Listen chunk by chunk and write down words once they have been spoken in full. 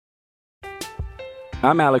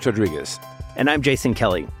I'm Alex Rodriguez. And I'm Jason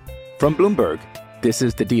Kelly. From Bloomberg, this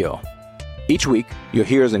is The Deal. Each week, you'll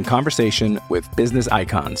hear us in conversation with business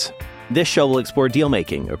icons. This show will explore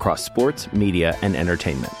deal-making across sports, media, and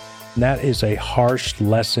entertainment. That is a harsh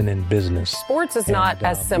lesson in business. Sports is not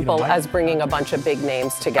as simple as bringing a bunch of big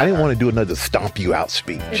names together. I didn't want to do another stomp you out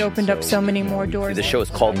speech. It opened up so many more doors. The show is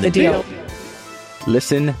called The Deal.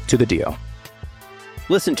 Listen to The Deal.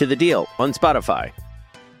 Listen to The Deal on Spotify.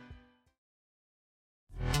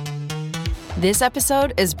 This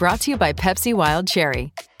episode is brought to you by Pepsi Wild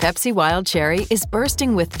Cherry. Pepsi Wild Cherry is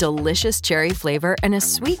bursting with delicious cherry flavor and a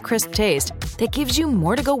sweet, crisp taste that gives you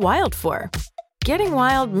more to go wild for. Getting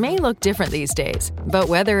wild may look different these days, but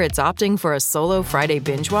whether it's opting for a solo Friday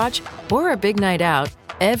binge watch or a big night out,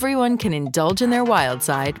 everyone can indulge in their wild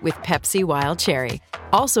side with Pepsi Wild Cherry.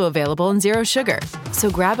 Also available in Zero Sugar.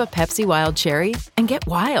 So grab a Pepsi Wild Cherry and get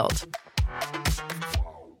wild.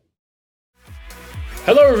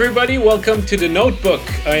 Hello, everybody. Welcome to The Notebook.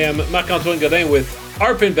 I am Marc-Antoine Godin with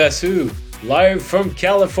Arpin Basu, live from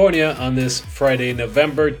California on this Friday,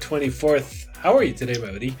 November 24th. How are you today,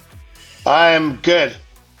 my buddy? I'm good.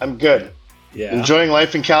 Yeah. Enjoying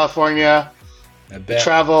life in California. I bet. The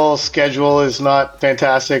travel schedule is not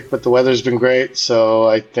fantastic, but the weather's been great. So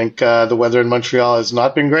I think the weather in Montreal has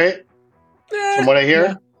not been great, from what I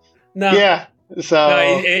hear. No. Yeah. So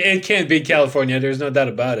it can't be California. There's no doubt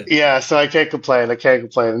about it. Yeah. So I can't complain.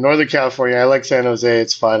 In Northern California, I like San Jose.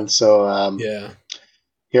 It's fun. So Yeah.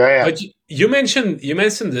 here I am. But you mentioned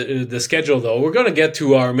the schedule, though. We're going to get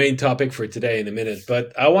to our main topic for today in a minute.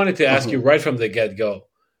 But I wanted to ask you right from the get-go.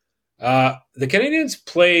 The Canadiens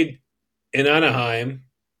played in Anaheim.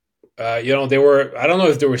 They were, I don't know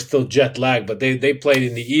if they were still jet lagged, but they played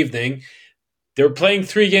in the evening. They were playing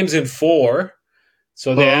 3 games in 4.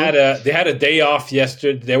 So they had a day off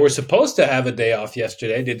yesterday. They were supposed to have a day off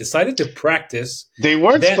yesterday. They decided to practice. They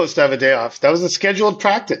weren't supposed to have a day off. That was a scheduled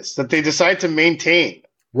practice that they decided to maintain.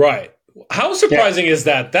 Right. How surprising is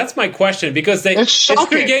that? That's my question, because it's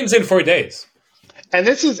 3 games in 4 days. And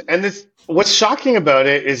what's shocking about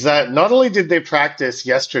it is that not only did they practice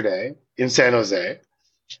yesterday in San Jose,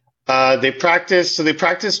 they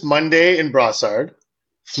practiced Monday in Brossard,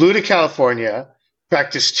 flew to California,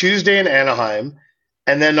 practiced Tuesday in Anaheim,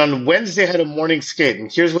 and then on Wednesday had a morning skate.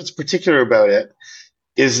 And here's what's particular about it,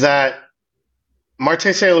 is that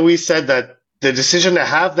Martin St. Louis said that the decision to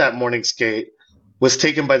have that morning skate was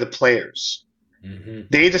taken by the players. Mm-hmm.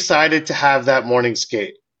 They decided to have that morning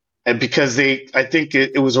skate. And because I think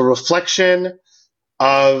it was a reflection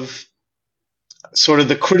of sort of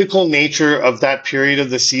the critical nature of that period of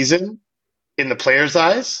the season in the players'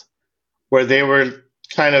 eyes, where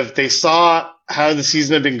they saw how the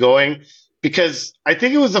season had been going. Because I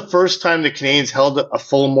think it was the first time the Canadiens held a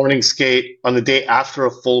full morning skate on the day after a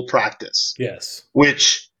full practice. Yes.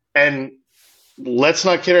 And let's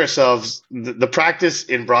not kid ourselves, the practice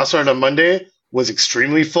in Brossard on Monday was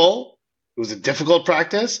extremely full. It was a difficult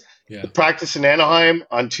practice. Yeah. The practice in Anaheim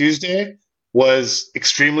on Tuesday was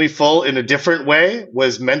extremely full in a different way,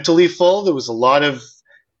 was mentally full. There was a lot of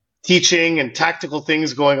teaching and tactical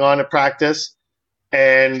things going on at practice.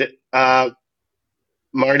 And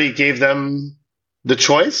Marty gave them the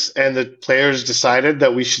choice, and the players decided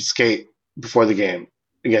that we should skate before the game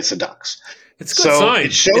against the Ducks. It's a good sign.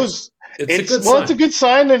 It shows... It's a good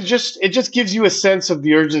sign, and it just gives you a sense of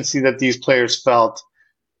the urgency that these players felt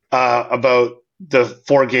about the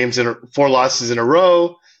 4 losses in a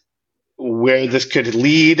row, where this could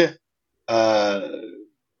lead,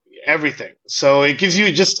 everything. So it gives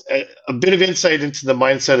you just a bit of insight into the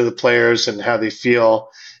mindset of the players and how they feel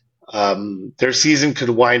their season could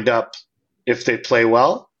wind up if they play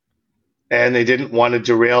well, and they didn't want to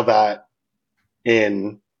derail that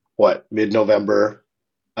in mid-November.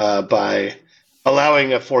 By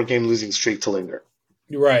allowing a 4-game losing streak to linger.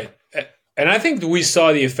 Right. And I think we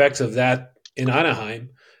saw the effects of that in Anaheim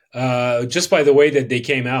just by the way that they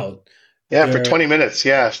came out. Yeah, for 20 minutes.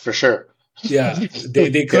 Yeah, for sure. Yeah.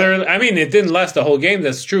 They clearly, I mean, it didn't last the whole game.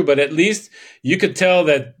 That's true. But at least you could tell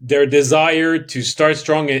that their desire to start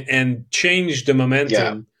strong and change the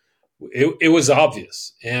momentum, it was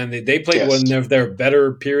obvious. And they played one of their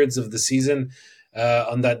better periods of the season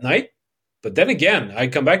on that night. But then again, I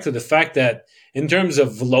come back to the fact that in terms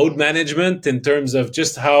of load management, in terms of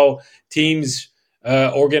just how teams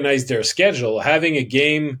organize their schedule, having a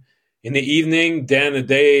game in the evening, then a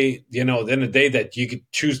day that you could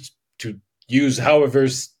choose to use however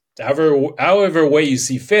way you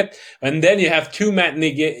see fit, and then you have 2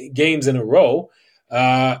 matinee games in a row,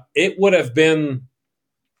 it would have been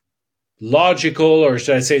logical, or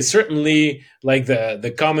should I say certainly like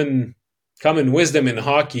the common common wisdom in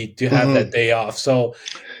hockey to have that day off. So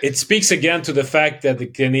it speaks again to the fact that the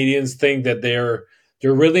Canadians think that they're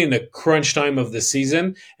really in the crunch time of the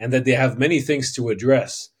season and that they have many things to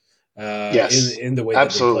address. Yes, in the way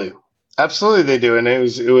absolutely, that they play. Absolutely they do, and it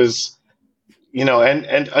was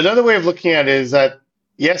and another way of looking at it is that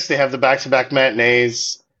yes, they have the back-to-back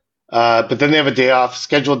matinees, but then they have a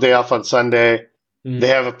scheduled day off on Sunday. They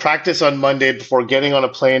have a practice on Monday before getting on a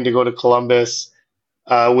plane to go to Columbus,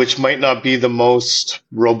 which might not be the most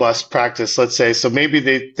robust practice, let's say. So maybe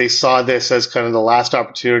they saw this as kind of the last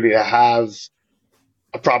opportunity to have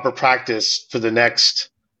a proper practice for the next,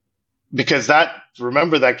 because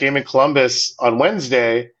remember that game in Columbus on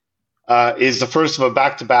Wednesday is the first of a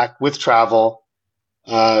back-to-back with travel.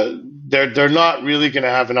 They're not really going to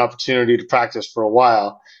have an opportunity to practice for a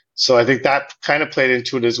while. So I think that kind of played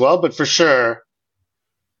into it as well. But for sure,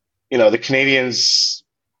 the Canadians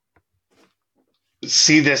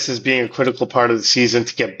see this as being a critical part of the season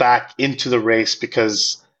to get back into the race,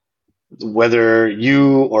 because whether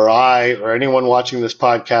you or I or anyone watching this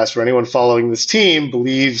podcast or anyone following this team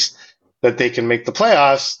believes that they can make the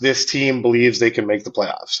playoffs, this team believes they can make the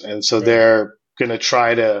playoffs. And so they're going to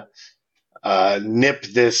try to nip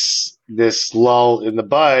this lull in the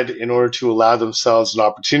bud in order to allow themselves an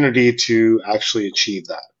opportunity to actually achieve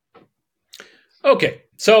that. Okay,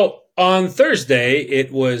 so on Thursday,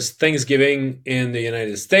 it was Thanksgiving in the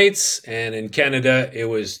United States, and in Canada, it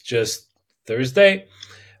was just Thursday.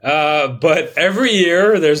 But every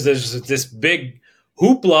year, there's this big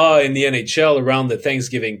hoopla in the NHL around the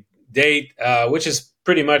Thanksgiving date, which is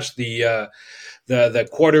pretty much the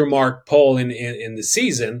quarter mark pole in the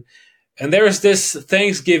season. And there's this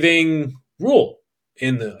Thanksgiving rule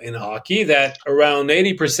in hockey that around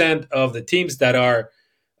 80% of the teams that are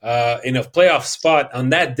in a playoff spot on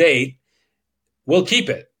that date will keep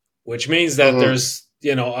it, which means that there's,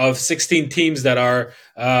 of 16 teams that are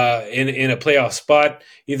in a playoff spot,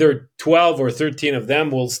 either 12 or 13 of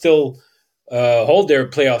them will still hold their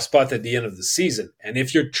playoff spot at the end of the season. And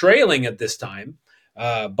if you're trailing at this time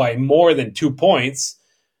by more than 2 points,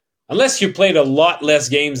 unless you played a lot less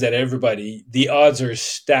games than everybody, the odds are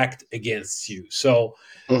stacked against you. So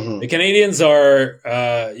the Canadians are,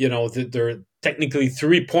 they're technically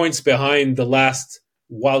 3 points behind the last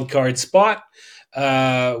wildcard spot,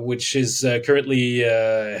 which is currently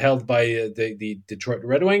held by the Detroit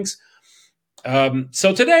Red Wings.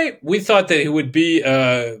 So today we thought that it would be,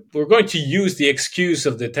 we're going to use the excuse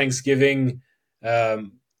of the Thanksgiving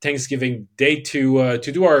day to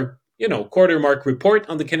do our, quarter mark report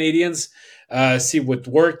on the Canadians, see what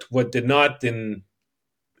worked, what did not in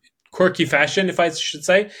quirky fashion, if I should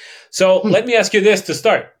say. So let me ask you this to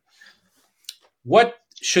start. What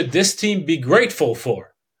should this team be grateful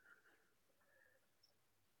for?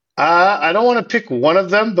 I don't want to pick one of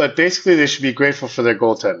them, but basically they should be grateful for their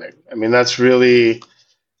goaltending. I mean, that's really,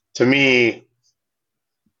 to me,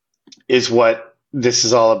 is what this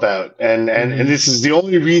is all about. And this is the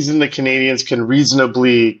only reason the Canadians can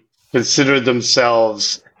reasonably consider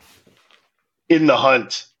themselves in the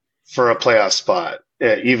hunt for a playoff spot,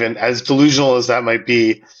 even as delusional as that might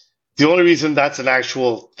be. The only reason that's an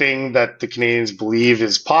actual thing that the Canadians believe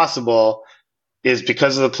is possible is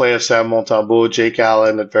because of the play of Sam Montembeault, Jake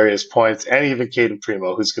Allen at various points, and even Caden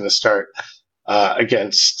Primo, who's going to start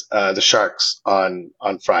against the Sharks on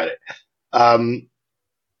Friday.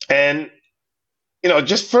 And,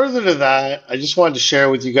 just further to that, I just wanted to share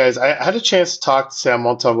with you guys, I had a chance to talk to Sam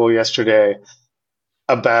Montembeault yesterday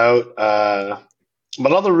about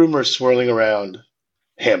all the rumors swirling around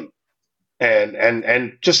him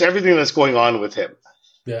and just everything that's going on with him.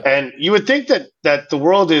 Yeah. And you would think that the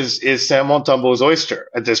world is Sam Montembeault's oyster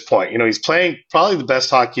at this point. He's playing probably the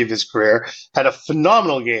best hockey of his career, had a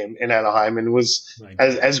phenomenal game in Anaheim, and was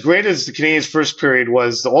as great as the Canadiens' first period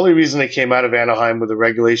was. The only reason they came out of Anaheim with a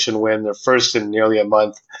regulation win, their first in nearly a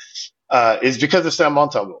month, is because of Sam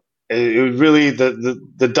Montembeault. It was really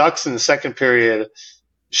the Ducks in the second period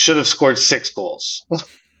should have scored 6 goals,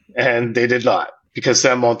 and they did not, because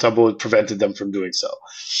Sam Montembeault prevented them from doing so.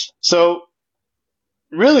 So,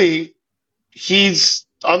 really, he's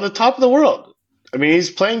on the top of the world. I mean, he's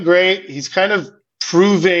playing great. He's kind of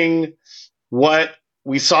proving what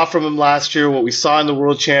we saw from him last year, what we saw in the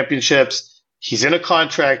World Championships. He's in a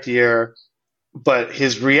contract year, but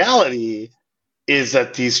his reality is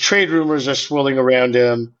that these trade rumors are swirling around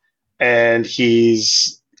him, and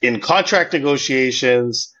he's in contract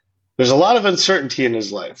negotiations. There's a lot of uncertainty in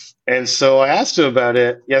his life. And so I asked him about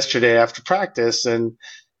it yesterday after practice, and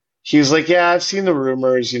he was like, yeah, I've seen the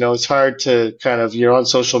rumors. It's hard to kind of, you're on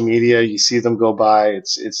social media, you see them go by.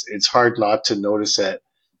 It's hard not to notice it.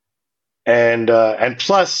 and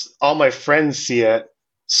plus all my friends see it.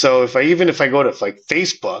 So if I go to like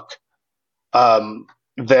Facebook,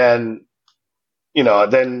 then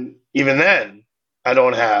even then I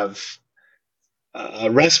don't have a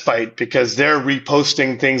respite because they're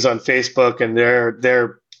reposting things on Facebook and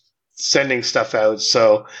they're sending stuff out.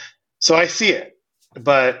 So I see it.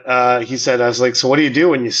 But he said, I was like, so what do you do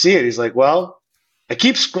when you see it? He's like, well, I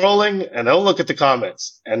keep scrolling and I'll look at the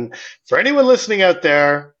comments. And for anyone listening out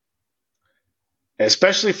there,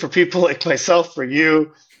 especially for people like myself, for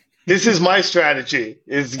you, this is my strategy: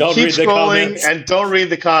 is keep scrolling and don't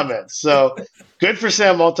read the comments. So good for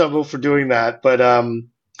Sam Montembeault for doing that. But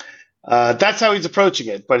that's how he's approaching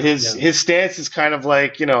it. But his stance is kind of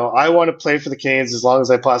like, I want to play for the Canadiens as long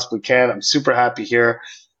as I possibly can. I'm super happy here.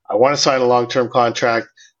 I want to sign a long-term contract.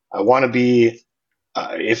 I want to be.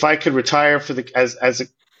 If I could retire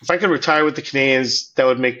if I could retire with the Canadiens, that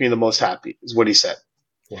would make me the most happy. Is what he said.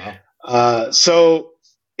 Wow. So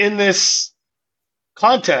in this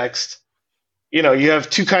context, you have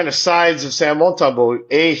two kind of sides of Sam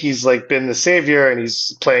Montembeault. He's like been the savior and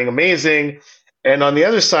he's playing amazing, and on the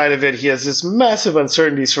other side of it, he has this massive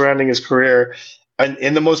uncertainty surrounding his career, and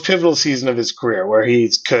in the most pivotal season of his career, where he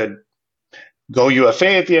could go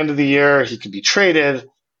UFA at the end of the year, he could be traded.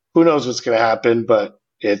 Who knows what's going to happen? But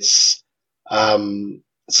it's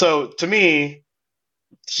so to me,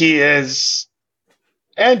 he is.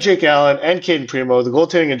 And Jake Allen and Caden Primo, the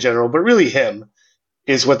goaltending in general, but really him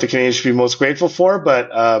is what the Canadiens should be most grateful for. But,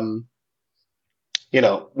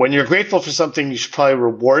 when you're grateful for something, you should probably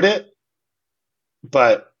reward it.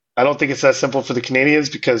 But I don't think it's that simple for the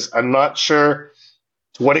Canadiens because I'm not sure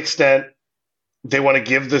to what extent they want to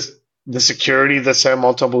give the security that Sam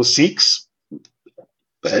Montembeault seeks.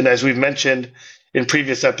 And as we've mentioned in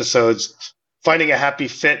previous episodes, finding a happy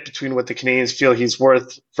fit between what the Canadiens feel he's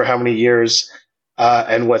worth for how many years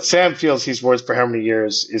and what Sam feels he's worth for how many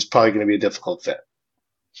years is probably going to be a difficult fit.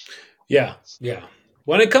 Yeah.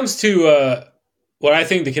 When it comes to what I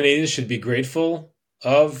think the Canadiens should be grateful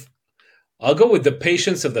of, I'll go with the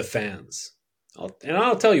patience of the fans.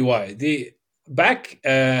 I'll tell you why. Back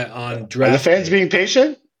on draft Are the fans being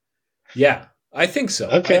patient? Yeah, I think so.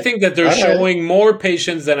 Okay. I think that they're showing more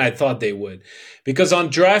patience than I thought they would. Because on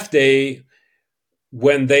draft day,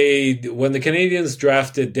 when the Canadiens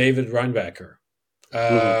drafted David Reinbacher,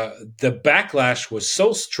 the backlash was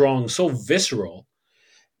so strong, so visceral,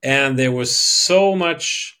 and there was so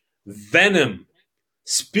much venom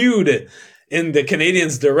spewed in the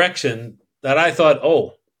Canadiens' direction that I thought,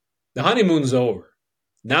 oh, the honeymoon's over.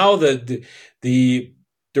 Now they're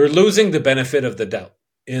losing the benefit of the doubt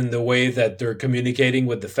in the way that they're communicating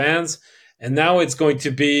with the fans, and now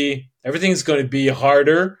everything's going to be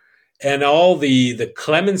harder, and all the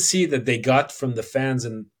clemency that they got from the fans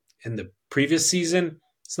in the previous season,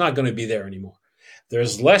 it's not going to be there anymore.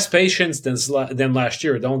 There's less patience than last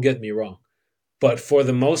year, don't get me wrong. But for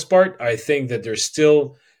the most part, I think that there's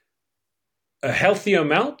still a healthy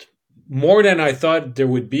amount, more than I thought there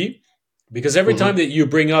would be, because every time that you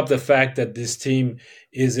bring up the fact that this team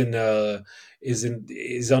is on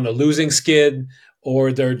a losing skid,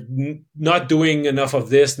 or they're not doing enough of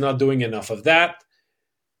this, not doing enough of that,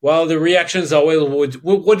 well, the reaction is always,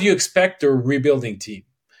 what do you expect? They're a rebuilding team.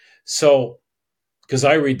 So, because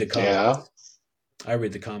I read the comments. I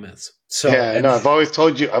read the comments. So I've always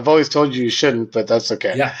told you shouldn't, but that's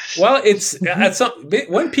okay. Yeah. Well, it's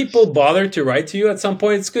when people bother to write to you at some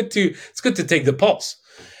point, it's good to take the pulse.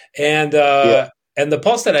 And the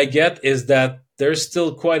pulse that I get is that there's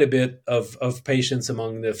still quite a bit of patience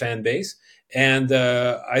among the fan base. And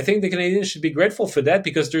I think the Canadiens should be grateful for that,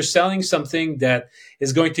 because they're selling something that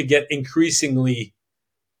is going to get increasingly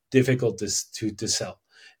difficult to sell.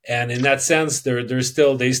 And in that sense, they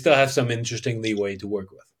still have some interesting leeway to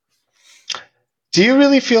work with. Do you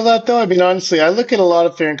really feel that though? I mean, honestly, I look at a lot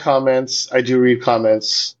of fan comments. I do read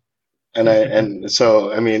comments, and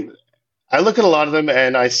so I mean, I look at a lot of them,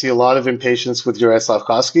 and I see a lot of impatience with Juraj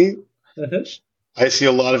Slafkovsky. I see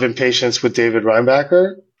a lot of impatience with David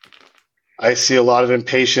Reinbacher. I see a lot of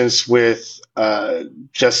impatience with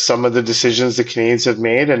just some of the decisions the Canadiens have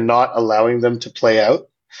made and not allowing them to play out.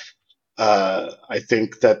 I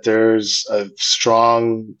think that there's a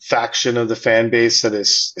strong faction of the fan base that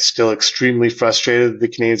is still extremely frustrated that the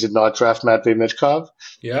Canadiens did not draft Matvei Michkov.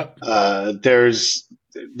 Yeah.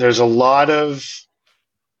 There's a lot of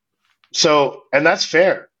and that's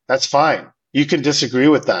fair. That's fine. You can disagree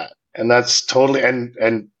with that, and that's totally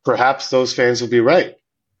and perhaps those fans will be right.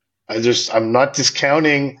 I'm not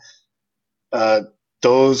discounting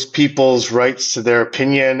those people's rights to their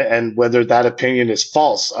opinion and whether that opinion is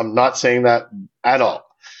false. I'm not saying that at all.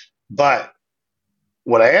 But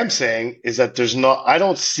what I am saying is that I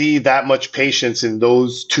don't see that much patience in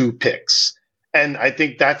those two picks. And I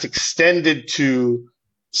think that's extended to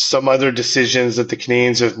some other decisions that the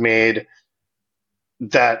Canadiens have made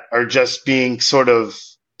that are just being sort of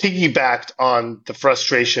piggybacked on the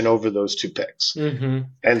frustration over those two picks. Mm-hmm.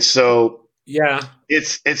 And so, yeah,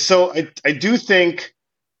 I do think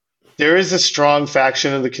there is a strong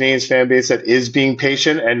faction of the Canadiens fan base that is being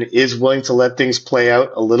patient and is willing to let things play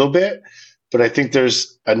out a little bit. But I think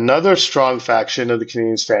there's another strong faction of the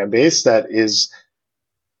Canadiens fan base that is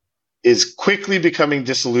quickly becoming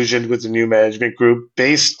disillusioned with the new management group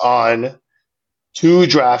based on two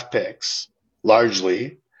draft picks,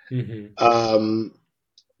 largely. Mm-hmm.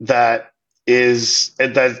 That is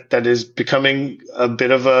becoming a bit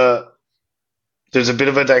of there's a bit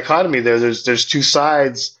of a dichotomy there. There's two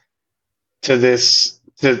sides to this,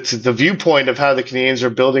 to the viewpoint of how the Canadiens are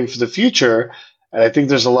building for the future. And I think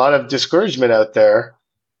there's a lot of discouragement out there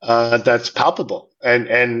that's palpable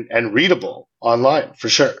and readable online for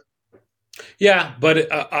sure. Yeah,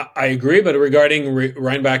 but I agree. But regarding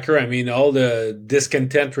Reinbacher, I mean, all the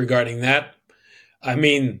discontent regarding that, I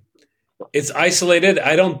mean, it's isolated.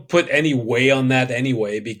 I don't put any weight on that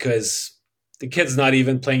anyway because the kid's not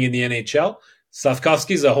even playing in the NHL.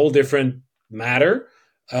 Slafkovsky's a whole different matter,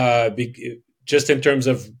 just in terms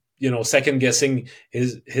of, second guessing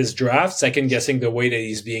his draft, second guessing the way that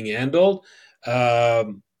he's being handled.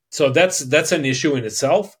 So that's an issue in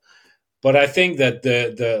itself. But I think that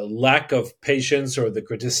the lack of patience or the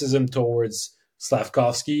criticism towards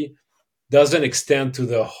Slafkovsky doesn't extend to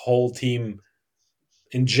the whole team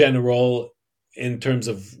in general in terms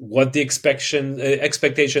of what the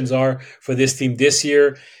expectations are for this team this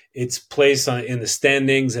year, its place in the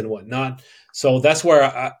standings and whatnot. So that's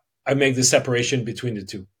where I make the separation between the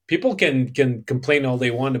two. People can complain all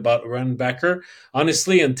they want about Reinbacher.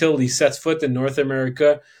 Honestly, until he sets foot in North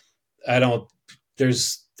America, I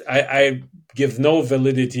give no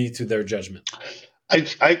validity to their judgment.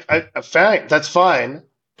 That's fine,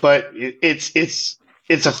 but it's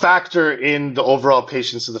a factor in the overall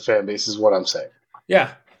patience of the fan base, is what I'm saying.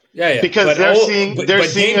 Yeah. Because but they're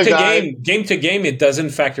seeing a guy. Game to game, it doesn't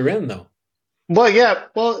factor in though. Well, yeah,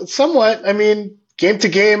 somewhat. I mean, game to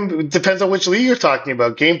game, it depends on which league you're talking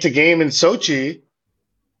about. Game to game in Sochi,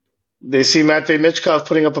 they see Matvei Michkov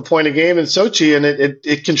putting up a point a game in Sochi, and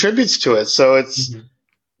it contributes to it. So it's,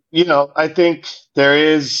 I think there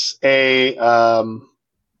is a,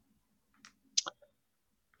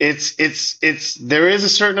 there is a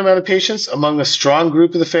certain amount of patience among a strong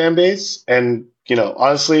group of the fan base, and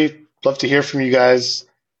honestly, love to hear from you guys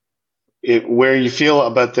where you feel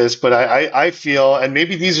about this. But I feel, and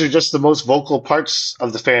maybe these are just the most vocal parts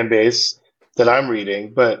of the fan base that I'm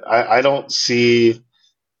reading, but I don't see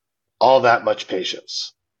all that much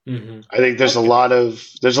patience. Mm-hmm. I think there's a lot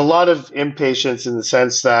of impatience in the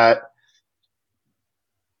sense that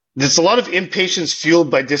there's a lot of impatience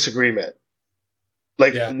fueled by disagreement.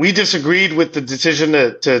 We disagreed with the decision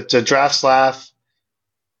to draft Slav.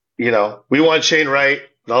 We want Shane Wright,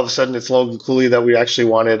 and all of a sudden it's Logan Cooley that we actually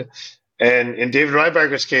wanted. And in David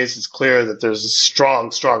Reinbacher's case, it's clear that there's a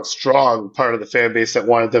strong, strong, strong part of the fan base that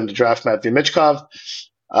wanted them to draft Matvei Michkov.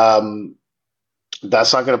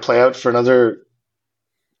 That's not going to play out for another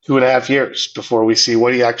 2.5 years before we see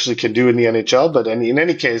what he actually can do in the NHL. But in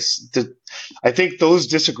any case, I think those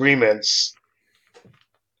disagreements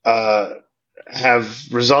have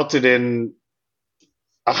resulted in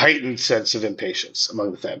a heightened sense of impatience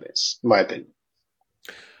among the fan base, in my opinion.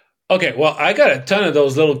 Okay, well, I got a ton of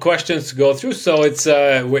those little questions to go through. So it's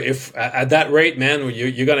if at that rate, man,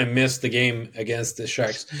 you're gonna miss the game against the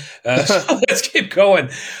Sharks. So let's keep going.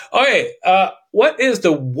 Okay, what is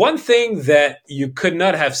the one thing that you could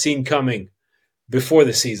not have seen coming before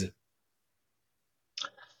the season?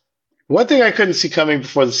 One thing I couldn't see coming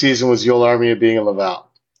before the season was Joel Armia being in Laval.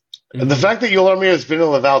 Mm-hmm. And the fact that Joel Armia has been in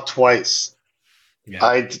Laval twice,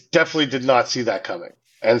 I definitely did not see that coming.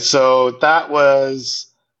 And so that was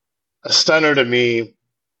a stunner to me.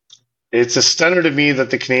 It's a stunner to me that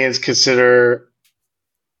the Canadiens consider,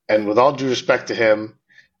 and with all due respect to him,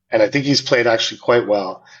 and I think he's played actually quite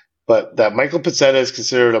well, but that Michael Pezzetta is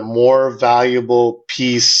considered a more valuable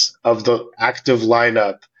piece of the active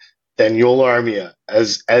lineup than Joel Armia.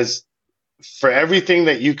 As for everything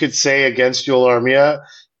that you could say against Joel Armia,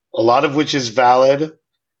 a lot of which is valid,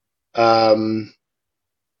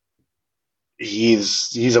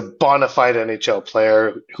 he's a bona fide NHL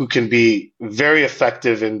player who can be very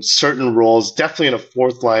effective in certain roles, definitely in a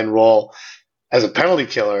fourth line role as a penalty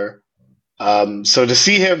killer. So to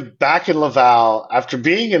see him back in Laval after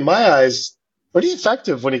being, in my eyes, pretty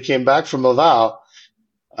effective when he came back from Laval,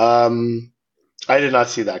 I did not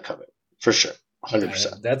see that coming, for sure.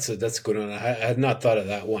 100%. That's a good one. I had not thought of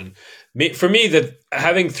that one. For me, that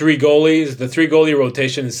having three goalies, the 3-goalie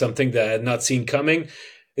rotation is something that I had not seen coming.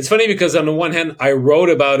 It's funny because on the one hand, I wrote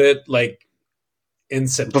about it like in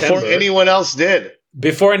September. Before anyone else did.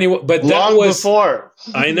 Before anyone, but Long that was before.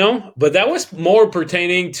 I know, but that was more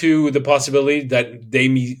pertaining to the possibility that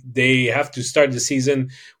they have to start the season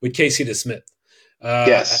with Casey DeSmith.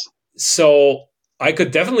 Yes. So I could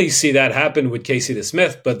definitely see that happen with Casey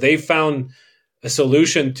DeSmith, but they found a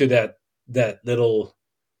solution to that little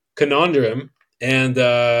conundrum, and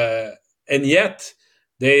yet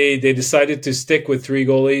they decided to stick with 3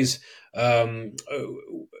 goalies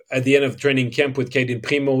at the end of training camp, with Caden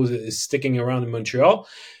Primo sticking around in Montreal.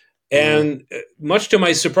 And much to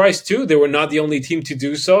my surprise too, they were not the only team to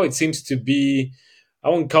do so. It seems to be, I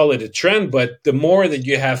won't call it a trend, but the more that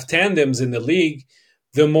you have tandems in the league,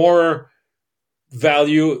 the more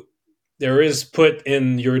value there is put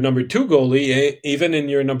in your number 2 goalie, even in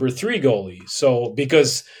your number 3 goalie. So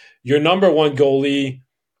because your number 1 goalie,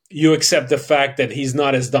 you accept the fact that he's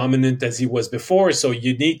not as dominant as he was before. So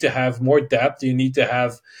you need to have more depth. You need to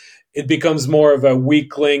have, it becomes more of a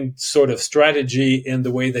weakling sort of strategy in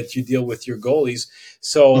the way that you deal with your goalies.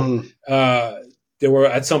 So there were,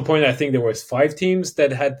 at some point, I think there was 5 teams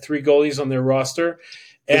that had 3 goalies on their roster.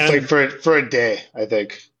 And, it's like for a day, I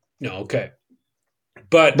think. No, okay.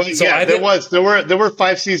 But so yeah, there were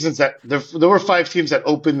 5 seasons that there were 5 teams that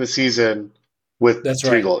opened the season with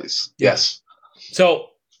 3 goalies. Yes. So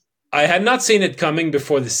I had not seen it coming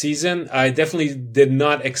before the season. I definitely did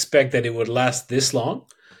not expect that it would last this long.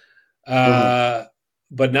 But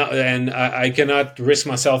now, and I cannot risk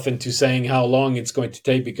myself into saying how long it's going to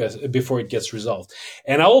take before it gets resolved.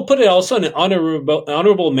 And I will put it also an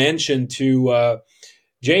honorable mention to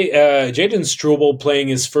Jayden Struble playing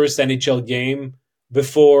his first NHL game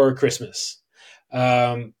before Christmas,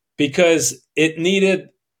 because it needed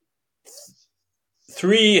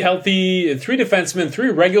 3 defensemen, 3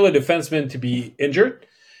 regular defensemen to be injured,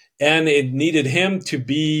 and it needed him to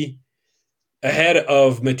be ahead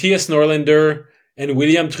of Matthias Norlinder and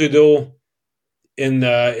William Trudeau in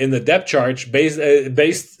the depth chart,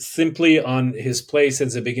 based simply on his play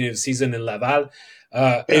since the beginning of the season in Laval,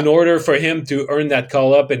 in order for him to earn that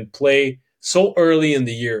call up and play so early in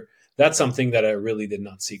the year. That's something that I really did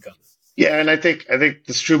not see coming. Yeah, and I think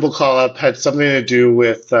the Struble call up had something to do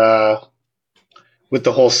with the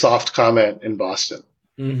whole soft comment in Boston.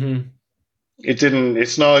 Mm-hmm.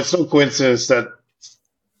 It's no coincidence that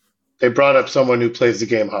they brought up someone who plays the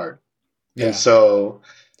game hard. Yeah. And so,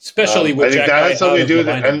 especially with I think that had something to do with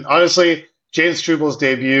it. And honestly, Jayden Struble's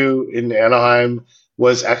debut in Anaheim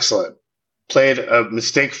was excellent. Played a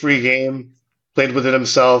mistake-free game, played within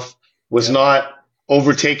himself, was not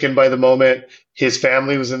overtaken by the moment. His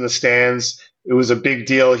family was in the stands. It was a big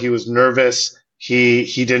deal. He was nervous. He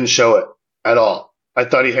didn't show it at all. I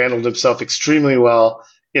thought he handled himself extremely well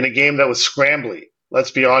in a game that was scrambly.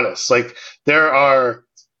 Let's be honest. Like, there are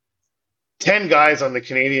 10 guys on the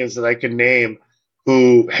Canadiens that I could name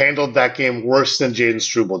who handled that game worse than Jayden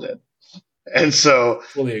Struble did. And so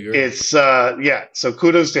it's, so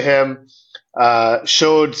kudos to him.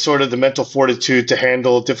 Showed sort of the mental fortitude to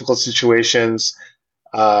handle difficult situations,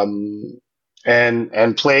 and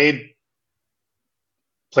played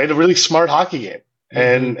a really smart hockey game.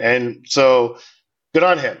 And so good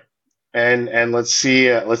on him. And let's see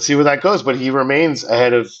where that goes. But he remains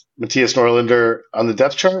ahead of Matthias Norlinder on the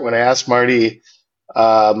depth chart. When I asked Marty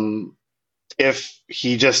if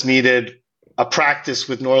he just needed a practice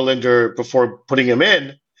with Norlinder before putting him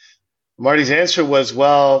in, Marty's answer was,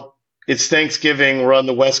 well, it's Thanksgiving. We're on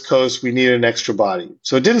the West Coast. We need an extra body.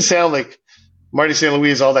 So it didn't sound like Marty St.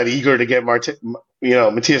 Louis is all that eager to get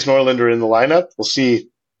Matthias Norlinder in the lineup. We'll see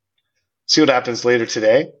what happens later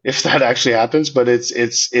today, if that actually happens. But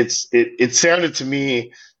it sounded to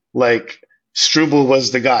me like Struble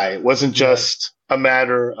was the guy. It wasn't just a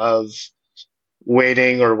matter of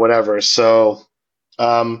waiting or whatever. So,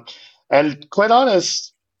 and quite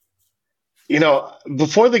honest,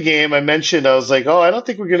 before the game, I mentioned, I was like, I don't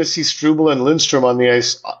think we're going to see Struble and Lindstrom on the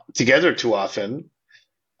ice together too often,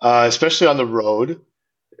 especially on the road.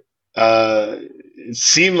 It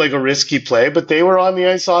seemed like a risky play, but they were on the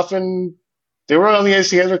ice often. They were on the ice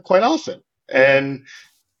together quite often and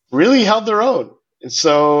really held their own. And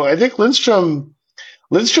so I think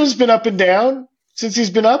Lindstrom's been up and down since he's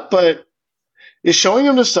been up, but is showing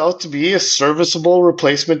himself to be a serviceable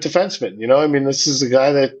replacement defenseman. This is a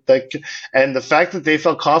guy that and the fact that they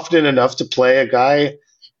felt confident enough to play a guy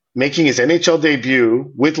making his NHL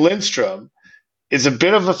debut with Lindstrom is a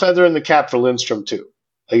bit of a feather in the cap for Lindstrom too.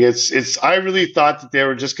 Like I really thought that they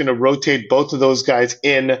were just going to rotate both of those guys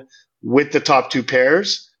in with the top two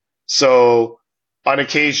pairs. So on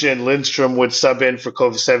occasion, Lindstrom would sub in for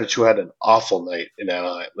Kovacevic, who had an awful night in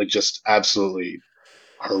Anaheim, like just absolutely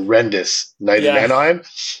horrendous night in Anaheim.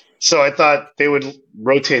 So I thought they would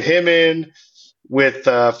rotate him in with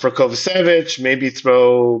for Kovacevic, maybe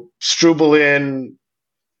throw Struble in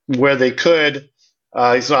where they could.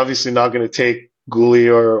 He's obviously not going to take Goulet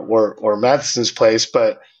or Matheson's place,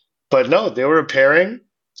 but no, they were a pairing.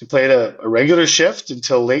 They played a regular shift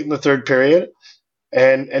until late in the third period,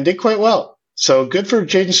 and did quite well. So good for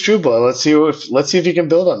Jaden Struble. Let's see if he can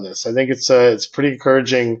build on this. I think it's a pretty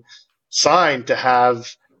encouraging sign to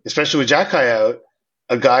have, especially with Xhekaj out,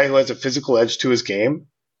 a guy who has a physical edge to his game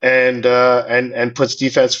and puts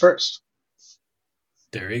defense first.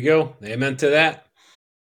 There you go. Amen to that.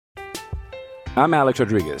 I'm Alex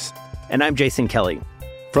Rodriguez. And I'm Jason Kelly.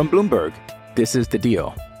 From Bloomberg, this is The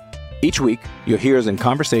Deal. Each week, you'll hear us in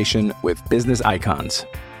conversation with business icons.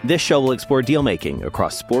 This show will explore deal-making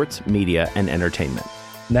across sports, media, and entertainment.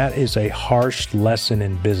 That is a harsh lesson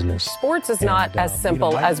in business. Sports is not as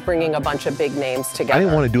simple as bringing a bunch of big names together. I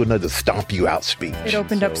didn't want to do another stomp you out speech. It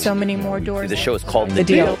opened up so many more doors. The show is called The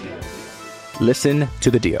Deal. Listen to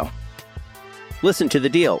The Deal. Listen to The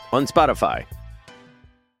Deal on Spotify.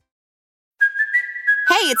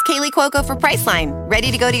 Hey, it's Kaylee Cuoco for Priceline.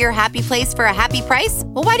 Ready to go to your happy place for a happy price?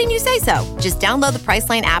 Well, why didn't you say so? Just download the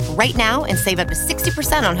Priceline app right now and save up to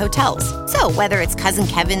 60% on hotels. So whether it's Cousin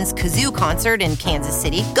Kevin's Kazoo Concert in Kansas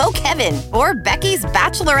City, go Kevin, or Becky's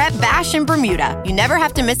Bachelorette Bash in Bermuda, you never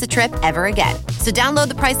have to miss a trip ever again. So download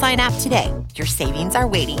the Priceline app today. Your savings are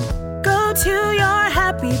waiting. Go to your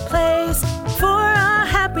happy place for a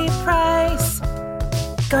happy price.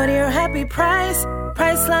 Go to your happy price,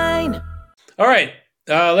 Priceline. All right.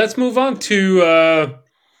 Let's move on to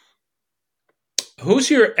who's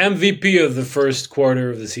your MVP of the first quarter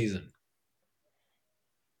of the season?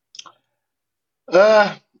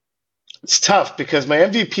 It's tough because my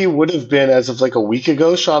MVP would have been, as of like a week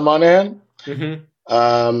ago, Sean Monahan. Mm-hmm.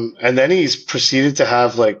 And then he's proceeded to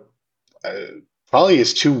have probably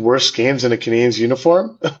his two worst games in a Canadiens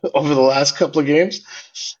uniform over the last couple of games.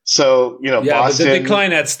 So, Boston. But the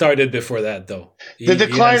decline had started before that, though. The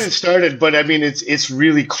decline had started, but I mean, it's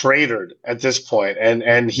really cratered at this point.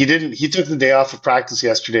 And he took the day off of practice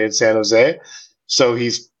yesterday in San Jose. So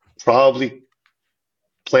he's probably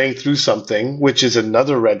playing through something, which is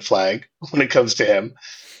another red flag when it comes to him.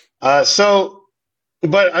 But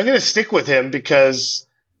I'm going to stick with him because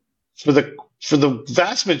for the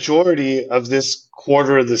vast majority of this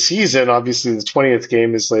quarter of the season, obviously the 20th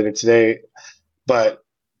game is later today, but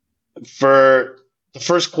for the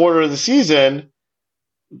first quarter of the season,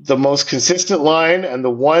 the most consistent line and the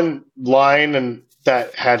one line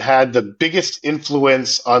that had the biggest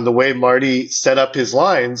influence on the way Marty set up his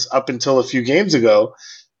lines up until a few games ago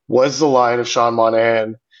was the line of Sean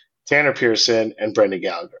Monahan, Tanner Pearson, and Brendan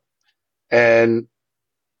Gallagher. And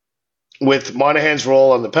with Monahan's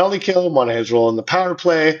role on the penalty kill, Monahan's role on the power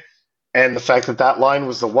play, and the fact that line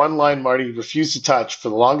was the one line Marty refused to touch for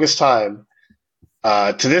the longest time,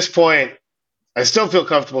 to this point, I still feel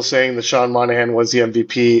comfortable saying that Sean Monahan was the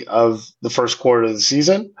MVP of the first quarter of the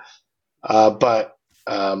season. But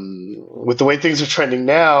with the way things are trending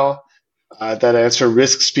now, that answer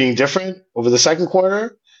risks being different over the second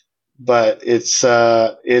quarter. But it's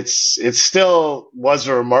still was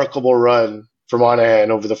a remarkable run for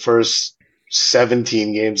Monahan over the first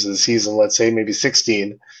 17 games of the season, let's say maybe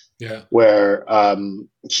 16, where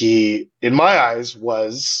he, in my eyes,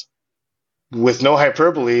 was, with no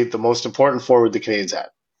hyperbole, the most important forward the Canadiens had.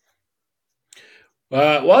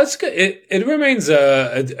 Well, it's good. It remains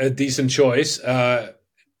a decent choice.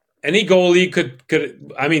 Any goalie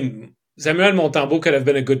could. I mean, Samuel Montembeault could have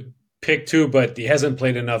been a good pick too, but he hasn't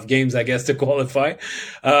played enough games, I guess, to qualify.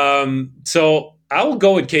 So I'll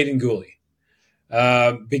go with Caden Goulet.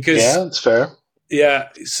 Because that's fair. Yeah,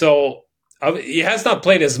 so he has not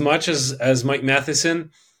played as much as Mike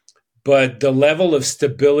Matheson, but the level of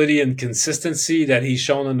stability and consistency that he's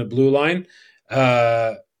shown on the blue line,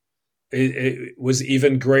 it was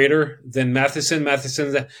even greater than Matheson.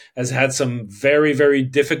 Matheson has had some very, very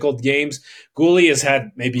difficult games. Goulet has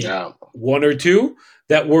had maybe one or two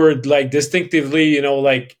that were distinctively,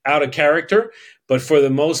 out of character, but for the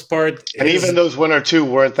most part, and even those one or two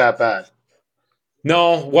weren't that bad.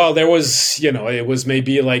 No, well, there was, it was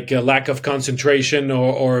maybe a lack of concentration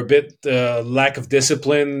or a bit lack of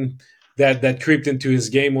discipline that creeped into his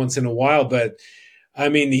game once in a while. But, I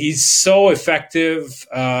mean, he's so effective.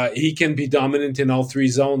 He can be dominant in all three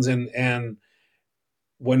zones. And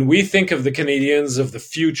when we think of the Canadiens of the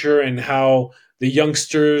future and how the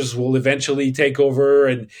youngsters will eventually take over.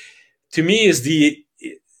 And to me,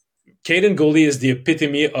 Kaiden Guhle is the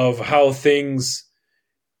epitome of how things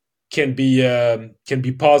can be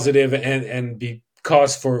positive and be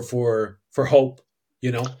cause for hope.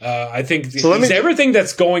 I think everything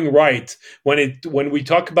that's going right when we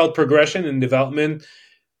talk about progression and development.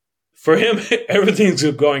 For him, everything's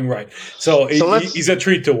going right. So he's a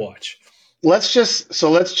treat to watch. Let's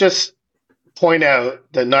just point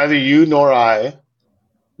out that neither you nor I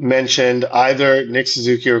mentioned either Nick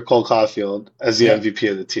Suzuki or Cole Caulfield as the MVP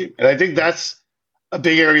of the team. And I think that's a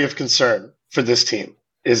big area of concern for this team,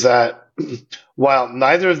 is that while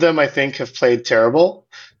neither of them, I think, have played terrible,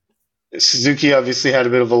 Suzuki obviously had a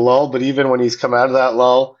bit of a lull, but even when he's come out of that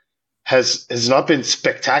lull, has not been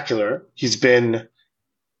spectacular. He's been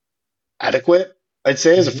adequate, I'd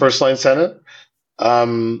say, as a first-line center.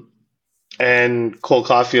 And Cole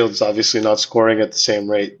Caulfield's obviously not scoring at the same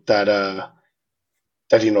rate that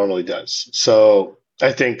he normally does. So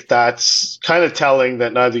I think that's kind of telling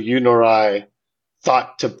that neither you nor I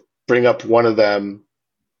thought to bring up one of them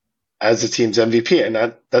as the team's MVP, and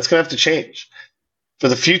that's going to have to change. For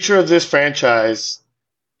the future of this franchise,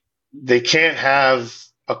 they can't have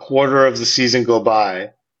a quarter of the season go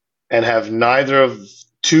by and have neither of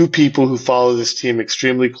two people who follow this team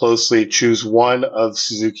extremely closely choose one of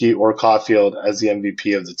Suzuki or Caulfield as the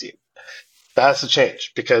MVP of the team. That has to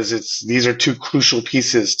change, because these are two crucial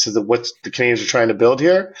pieces to what the Canadiens are trying to build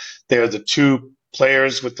here. They are the two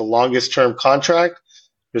players with the longest term contract.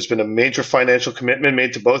 There's been a major financial commitment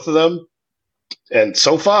made to both of them. And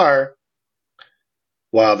so far,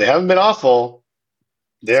 while they haven't been awful,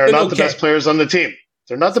 they are not the best players on the team.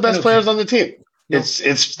 They're not the best players on the team. No.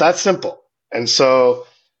 It's that simple. And so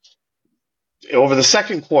over the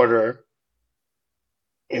second quarter,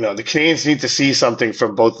 the Canadiens need to see something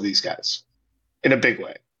from both of these guys in a big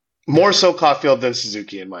way. More so Caulfield than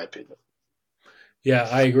Suzuki, in my opinion. Yeah,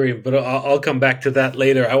 I agree. But I'll come back to that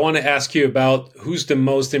later. I want to ask you about who's the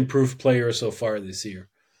most improved player so far this year.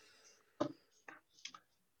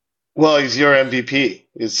 Well, he's your MVP.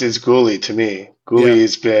 It's Guhle to me.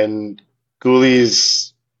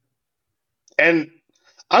 And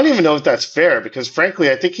I don't even know if that's fair, because frankly,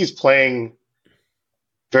 I think he's playing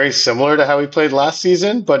very similar to how he played last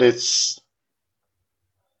season, but it is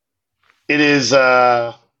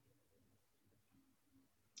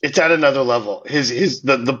it's at another level.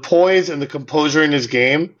 The poise and the composure in his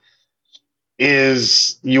game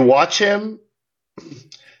is, you watch him.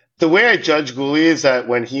 The way I judge Guhle is that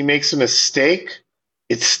when he makes a mistake,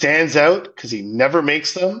 it stands out because he never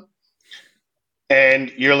makes them.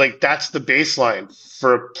 And you're like, that's the baseline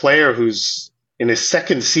for a player who's in his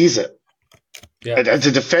second season as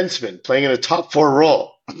a defenseman playing in a top four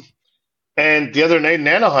role. And the other night in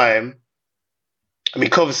Anaheim,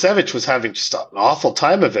 Kovacevic was having just an awful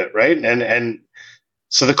time of it, right? And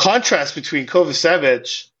so the contrast between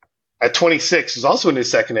Kovacevic at 26 is also in his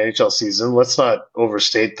second NHL season. Let's not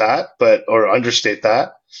overstate that, or understate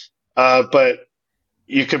that. But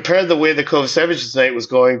you compare the way that Kovacevic's night was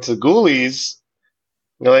going to Guhle's,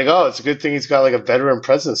 you're like, oh, it's a good thing he's got like a veteran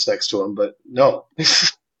presence next to him. But no,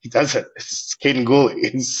 he doesn't. It's Kaiden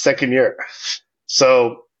Guhle. He's second year.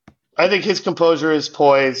 So I think his composure, his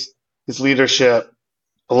poise, his leadership,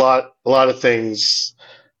 a lot of things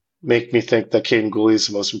make me think that Kaiden Guhle is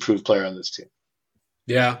the most improved player on this team.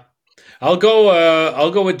 Yeah. I'll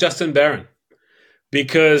go with Justin Barron,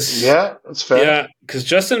 because that's fair. Yeah, because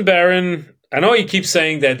Justin Barron, I know he keeps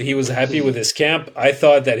saying that he was happy with his camp. I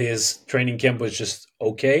thought that his training camp was just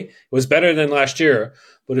okay. It was better than last year,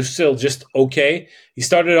 but it was still just okay. He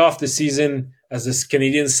started off the season as this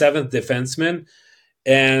Canadian seventh defenseman,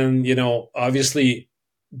 and obviously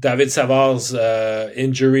David Savar's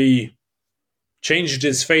injury changed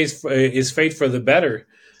his fate for the better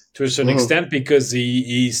to a certain extent, because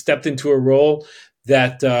he stepped into a role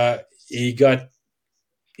that he got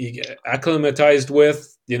acclimatized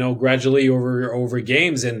with, gradually over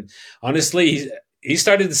games. And honestly, he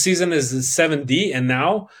started the season as a 7D, and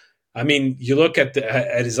now, you look at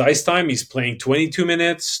his ice time, he's playing 22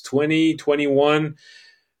 minutes, 20, 21.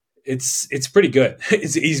 It's pretty good.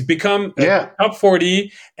 He's become a top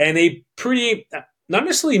 40 and a pretty, not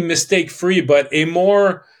necessarily mistake-free, but a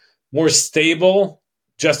more stable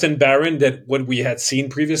Justin Barron than what we had seen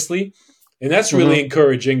previously. And that's really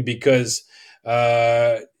encouraging, because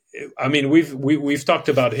we've talked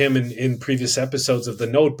about him in previous episodes of The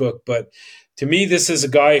Notebook, but to me, this is a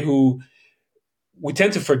guy who we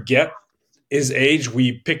tend to forget his age.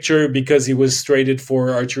 We picture, because he was traded for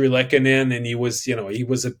Artturi Lehkonen, and he was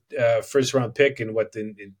a first round pick in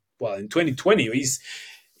 2020.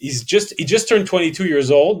 He just turned 22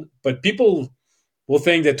 years old, but people will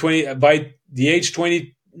think that by the age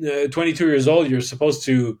 22 years old, you're supposed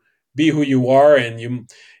to be who you are, and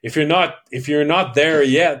if you're not there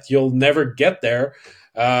yet, you'll never get there.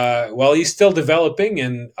 Well, he's still developing,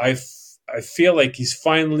 and I feel like he's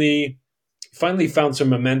finally found some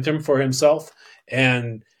momentum for himself,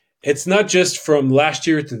 and it's not just from last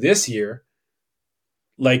year to this year,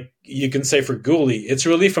 like you can say for Guhle. It's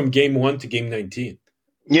really from game 1 to game 19.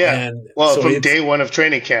 Yeah. And well, so from day 1 of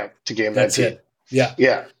training camp to game 19. That's it. Yeah.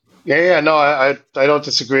 No, I don't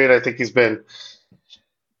disagree, and I think he's been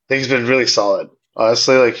really solid.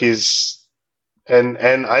 Honestly, like he's and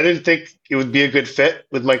I didn't think it would be a good fit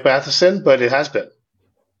with Mike Matheson, but it has been.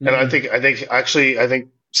 Mm-hmm. And I think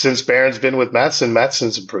since Barron's been with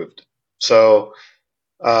Matheson's improved. So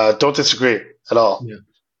don't disagree at all. Yeah.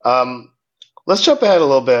 Let's jump ahead a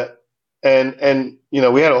little bit, and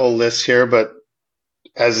we had a whole list here, but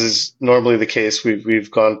as is normally the case,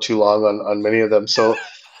 we've gone too long on many of them. So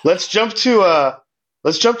let's jump to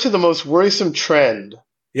the most worrisome trend.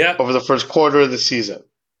 Yeah. Over the first quarter of the season.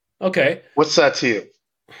 Okay. What's that to you?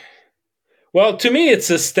 Well, to me, it's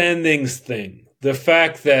a standings thing. The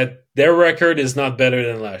fact that their record is not better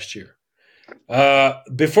than last year.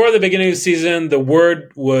 Before the beginning of the season, the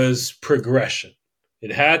word was progression.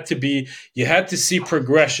 It had to be, you had to see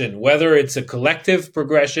progression, whether it's a collective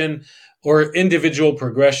progression or individual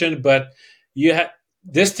progression, but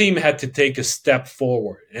this team had to take a step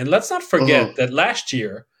forward. And let's not forget that last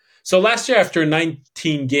year, after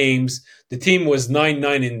 19 games, the team was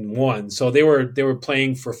 9-9-1. So they were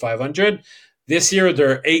playing for 500. This year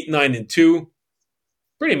they're 8-9-2,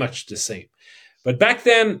 pretty much the same. But back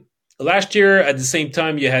then, last year at the same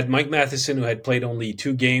time, you had Mike Matheson, who had played only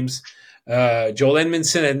 2 games. Joel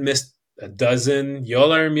Edmondson had missed a dozen. Yoel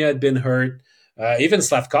Armia had been hurt. Even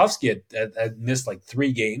Slavkovsky had missed like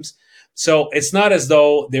 3 games. So it's not as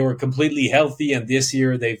though they were completely healthy, and this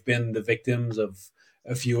year they've been the victims of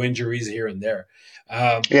a few injuries here and there.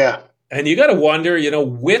 And you got to wonder,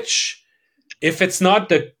 which, if it's not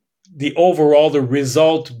the overall, the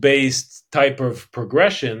result-based type of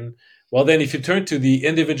progression, well, then if you turn to the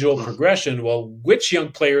individual progression, well, which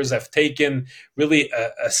young players have taken really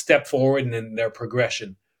a step forward in their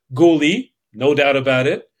progression? Guhle, no doubt about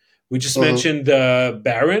it. We just mentioned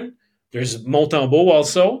Barron. There's Montembeault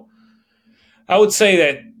also. I would say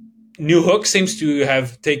that Newhook seems to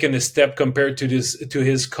have taken a step compared to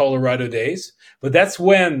his Colorado days, but that's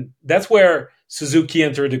where Suzuki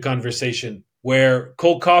entered the conversation, where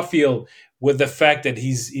Cole Caulfield, with the fact that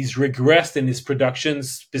he's regressed in his production,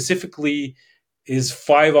 specifically his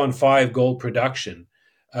 5-on-5 goal production.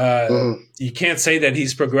 You can't say that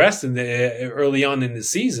he's progressed early on in the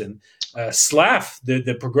season. Slav,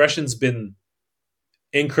 the progression's been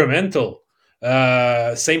incremental.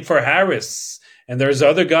 Same for Harris. And there's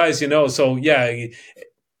other guys, so yeah,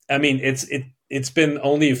 I mean, it's been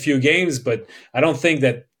only a few games, but I don't think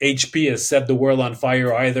that HP has set the world on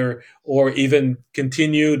fire either, or even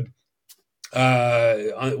continued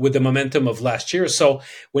with the momentum of last year. So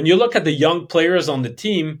when you look at the young players on the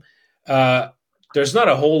team, there's not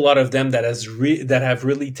a whole lot of them that have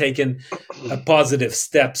really taken a positive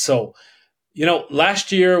step. So,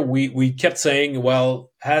 last year we kept saying, well,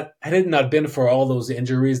 had it not been for all those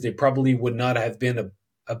injuries, they probably would not have been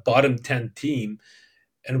a bottom 10 team.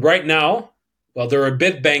 And right now, well, they're a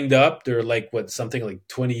bit banged up. They're like something like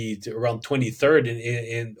around 23rd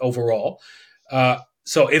in overall.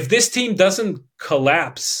 So if this team doesn't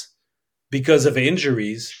collapse because of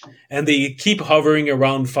injuries and they keep hovering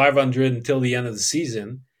around 500 until the end of the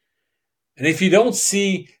season, and if you don't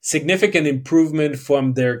see significant improvement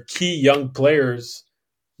from their key young players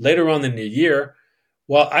later on in the year,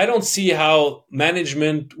 well, I don't see how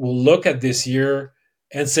management will look at this year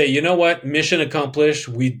and say, you know what, mission accomplished.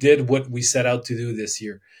 We did what we set out to do this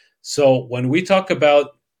year. So when we talk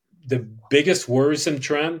about the biggest worrisome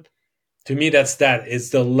trend, to me, that's that. It's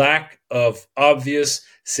the lack of obvious,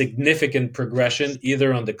 significant progression,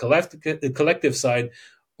 either on the collective side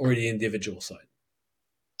or the individual side.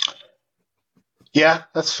 Yeah,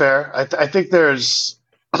 that's fair. I think there's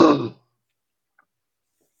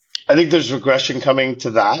regression coming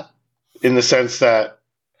to that, in the sense that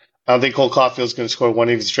I don't think Cole Caulfield is going to score one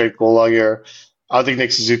even straight goal all year. I don't think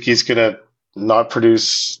Nick Suzuki is going to not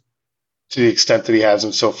produce to the extent that he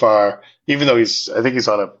hasn't so far, even though I think he's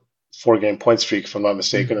on a 4-game point streak, if I'm not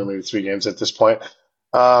mistaken, or maybe 3 games at this point.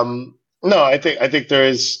 No, I think there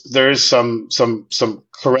is some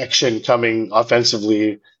correction coming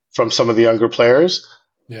offensively from some of the younger players.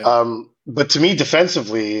 Yeah. But to me,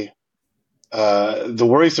 defensively, the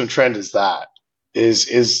worrisome trend is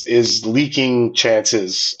leaking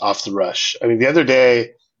chances off the rush. I mean, the other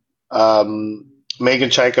day, Megan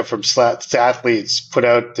Chaika from Athletes put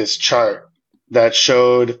out this chart that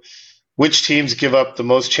showed which teams give up the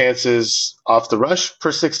most chances off the rush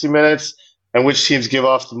per 60 minutes and which teams give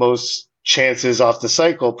off the most chances off the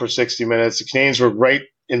cycle per 60 minutes. The Canadiens were right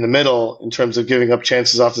in the middle in terms of giving up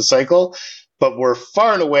chances off the cycle, but were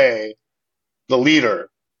far and away the leader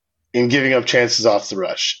in giving up chances off the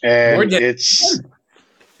rush. And it's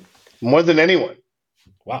more than anyone.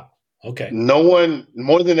 Wow. Okay. No one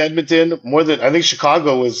more than Edmonton, I think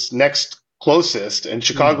Chicago was next closest, and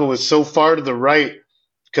Chicago was so far to the right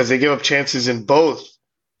because they give up chances in both.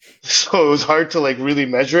 So it was hard to really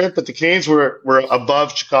measure it, but the Canadiens were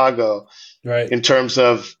above Chicago in terms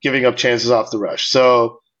of giving up chances off the rush.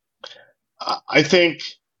 So I think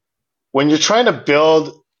when you're trying to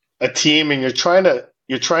build a team and you're trying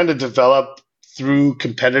to develop through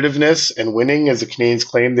competitiveness and winning, as the Canadiens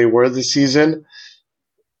claim they were this season,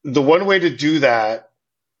 the one way to do that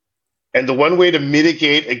and the one way to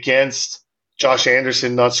mitigate against Josh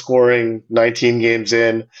Anderson not scoring 19 games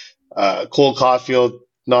in, Cole Caulfield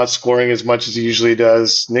not scoring as much as he usually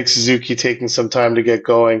does, Nick Suzuki taking some time to get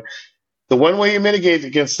going. The one way you mitigate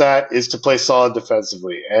against that is to play solid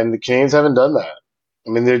defensively, and the Canadiens haven't done that.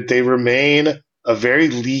 I mean, they remain a very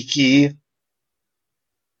leaky,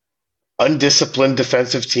 undisciplined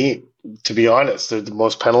defensive team, to be honest. They're the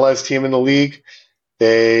most penalized team in the league.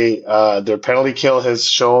 Their penalty kill has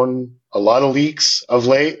shown a lot of leaks of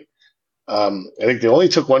late. I think they only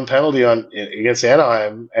took one penalty against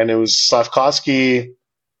Anaheim, and it was Slafkovsky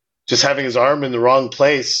just having his arm in the wrong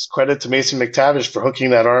place. Credit to Mason McTavish for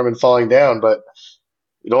hooking that arm and falling down, but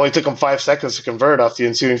it only took him 5 seconds to convert off the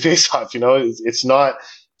ensuing faceoff. It's not.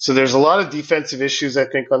 So there's a lot of defensive issues, I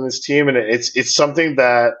think, on this team, and it's something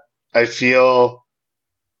that I feel.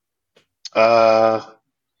 I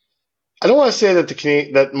don't want to say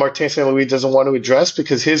that Martin St. Louis doesn't want to address,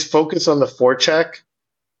 because his focus on the forecheck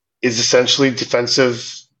is essentially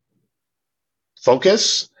defensive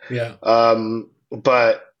focus. Yeah.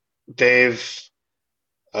 But they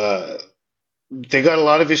got a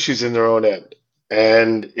lot of issues in their own end,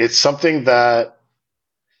 and it's something that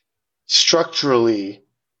structurally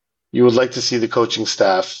you would like to see the coaching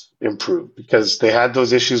staff improve, because they had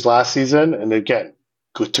those issues last season. And again,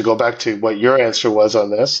 to go back to what your answer was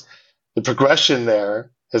on this, the progression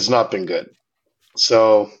there has not been good.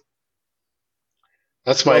 So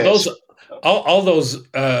that's my answer. All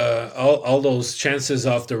those chances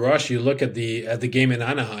off the rush. You look at the game in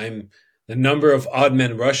Anaheim, the number of odd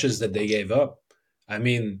man rushes that they gave up. I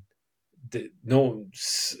mean,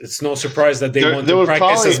 it's no surprise that they want to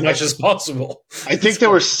practice as much as possible. I think there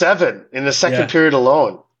were 7 in the second period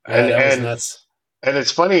alone. That was nuts. And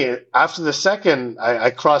it's funny, after the second, I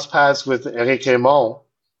crossed paths with Eric Raymond,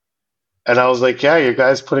 and I was like, yeah, your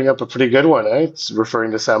guy's putting up a pretty good one, eh? It's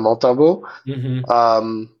referring to Sam Montembeault.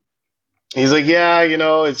 Mm-hmm. He's like, yeah,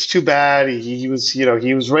 it's too bad. He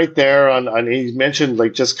was right there on he mentioned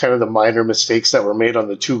just kind of the minor mistakes that were made on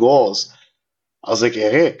the 2 goals. I was like,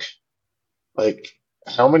 Eric,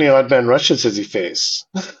 how many odd man rushes has he faced?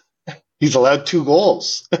 He's allowed 2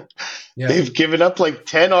 goals. Yeah. They've given up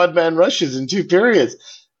 10 odd man rushes in 2 periods.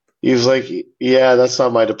 He was like, yeah, that's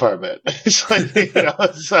not my department. So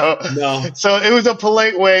it was a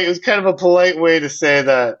polite way. It was kind of a polite way to say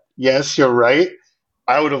that, yes, you're right.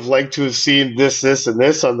 I would have liked to have seen this, and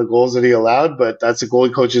this on the goals that he allowed, but that's a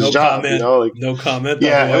goalie coach's job. Comment. No comment.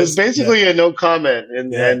 Yeah, otherwise. It was basically a no comment,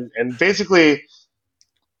 and basically,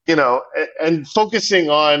 and focusing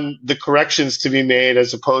on the corrections to be made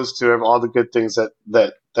as opposed to all the good things that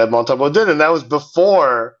Montembeault did, and that was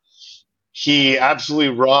before he absolutely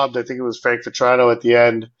robbed. I think it was Frank Vetrano at the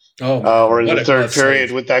end, or in the third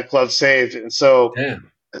period with that glove save. And so,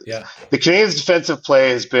 the Canadiens' defensive play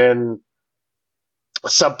has been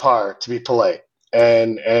subpar, to be polite,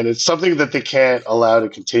 and it's something that they can't allow to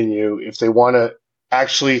continue if they want to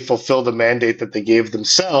actually fulfill the mandate that they gave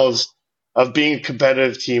themselves of being a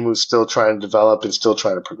competitive team who's still trying to develop and still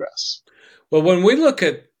trying to progress. Well, when we look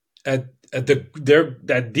at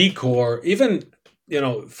that decor, even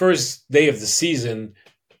first day of the season,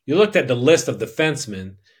 you looked at the list of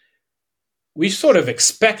defensemen. We sort of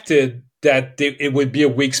expected that it would be a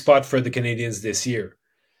weak spot for the Canadiens this year.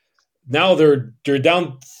 Now they're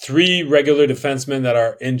down 3 regular defensemen that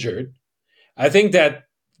are injured. I think that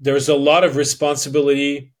there's a lot of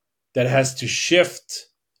responsibility that has to shift,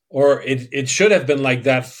 or it should have been like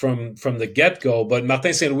that from the get-go. But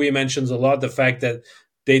Martin St. Louis mentions a lot the fact that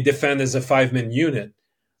they defend as a 5-man unit.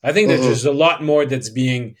 I think that there's a lot more that's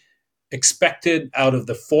being expected out of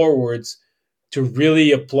the forwards to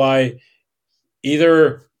really apply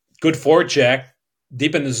either good forecheck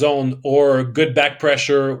deep in the zone or good back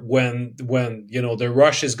pressure when the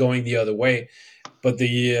rush is going the other way. But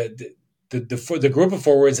the group of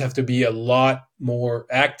forwards have to be a lot more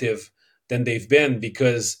active than they've been,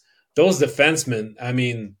 because those defensemen, I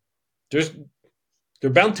mean, they're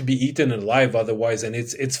bound to be eaten alive otherwise. And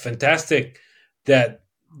it's fantastic that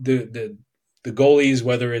the goalies,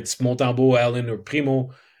 whether it's Montembeault, Allen, or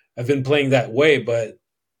Primo, have been playing that way. But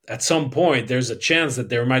at some point, there's a chance that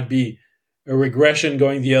there might be a regression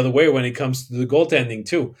going the other way when it comes to the goaltending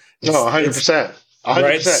too. 100%. 100%.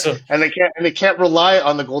 Right? So, and they can't rely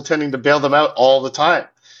on the goaltending to bail them out all the time.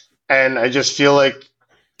 And I just feel like,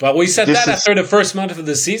 well, we said that after the first month of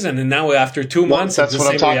the season, and now after 2 months, that's it's the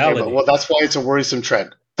what I'm same talking reality. about. Well, that's why it's a worrisome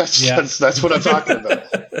trend. That's what I'm talking about.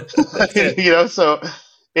 So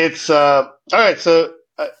it's all right. So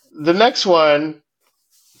the next one,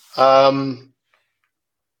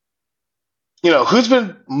 who's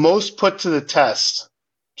been most put to the test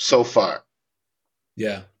so far?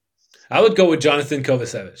 Yeah, I would go with Jonathan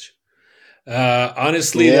Kovacevic.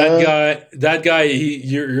 Honestly, that guy,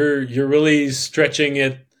 you're really stretching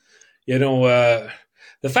it. The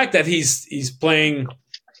fact that he's playing,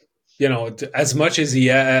 as much as he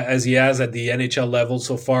has at the NHL level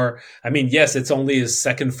so far. I mean, yes, it's only his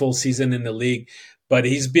second full season in the league, but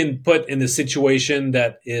he's been put in a situation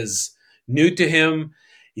that is new to him.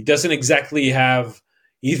 He doesn't exactly have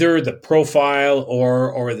either the profile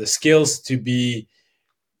or the skills to be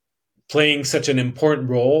playing such an important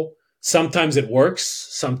role. Sometimes it works,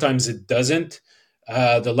 sometimes it doesn't.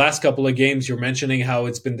 The last couple of games, you're mentioning how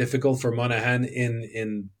it's been difficult for Monahan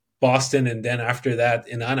in Boston, and then after that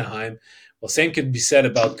in Anaheim. Well, same could be said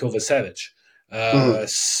about Kovacevic.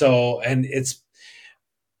 And it's,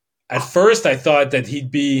 at first I thought that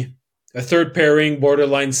he'd be a third pairing,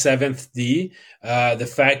 borderline seventh D.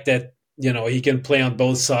 The fact that, he can play on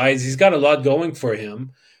both sides, he's got a lot going for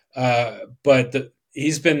him. But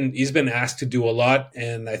he's been asked to do a lot,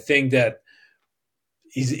 and I think that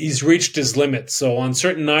he's reached his limit. So on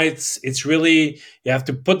certain nights, it's really, you have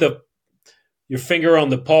to put your finger on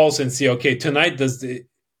the pulse and see, okay, tonight does he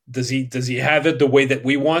have it the way that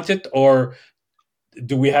we want it, or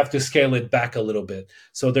do we have to scale it back a little bit?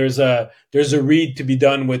 So there's a read to be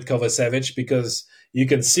done with Kovacevic, because you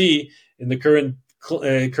can see in the current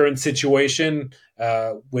situation,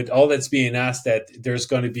 with all that's being asked, that there's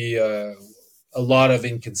going to be a lot of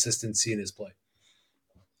inconsistency in his play.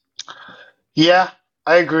 Yeah,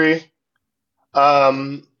 I agree.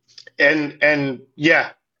 I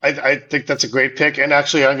think that's a great pick. And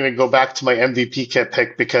actually, I'm going to go back to my MVP kit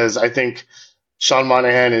pick, because I think Sean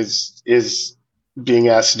Monahan is being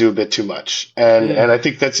asked to do a bit too much. And I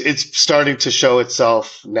think it's starting to show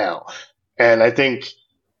itself now. And I think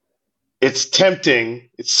it's tempting.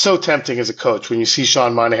 It's so tempting as a coach when you see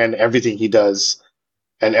Sean Monahan, everything he does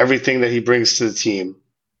and everything that he brings to the team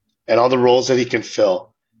and all the roles that he can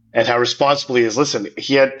fill and how responsible he is. Listen, I'm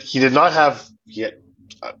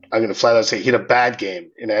going to flat out say he had a bad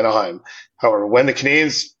game in Anaheim. However, when the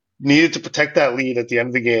Canadiens needed to protect that lead at the end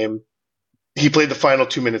of the game, he played the final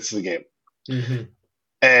 2 minutes of the game,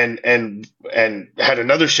 and had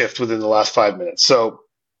another shift within the last 5 minutes. So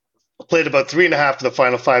played about 3.5 of the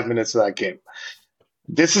final 5 minutes of that game.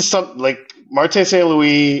 This is something like Martin St.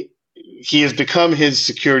 Louis. He has become his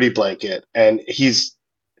security blanket, and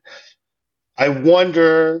I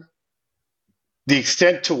wonder the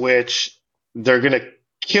extent to which they're going to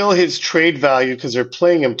kill his trade value because they're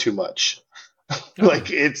playing him too much.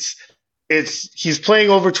 He's playing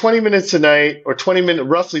over 20 minutes a night, or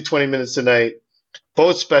roughly 20 minutes a night,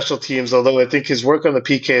 both special teams, although I think his work on the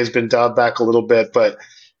PK has been dialed back a little bit, but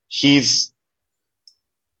he's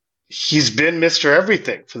been Mr.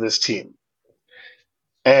 Everything for this team.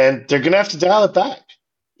 And they're going to have to dial it back.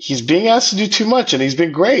 He's being asked to do too much, and he's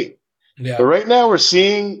been great. Yeah. But right now we're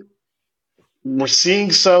seeing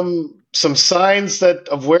some signs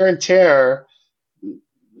of wear and tear,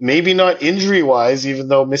 maybe not injury-wise, even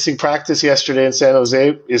though missing practice yesterday in San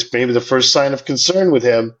Jose is maybe the first sign of concern with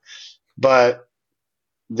him. But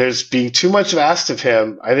there's being too much asked of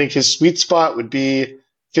him. I think his sweet spot would be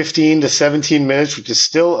 15 to 17 minutes, which is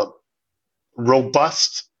still a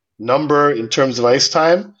robust number in terms of ice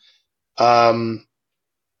time. But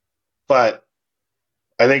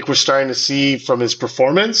I think we're starting to see from his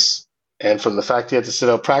performance and from the fact he had to sit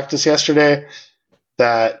out practice yesterday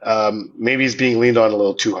that maybe he's being leaned on a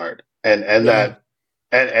little too hard. And for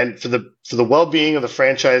the well-being of the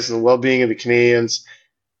franchise and the well-being of the Canadiens,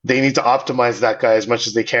 they need to optimize that guy as much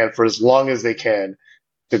as they can for as long as they can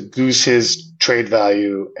to goose his trade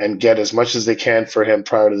value and get as much as they can for him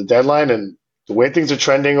prior to the deadline. And the way things are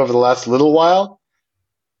trending over the last little while,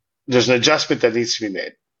 there's an adjustment that needs to be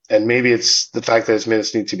made, and maybe it's the fact that his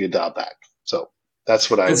minutes need to be dialed back. So that's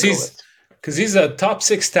what I would go with. Because he's a top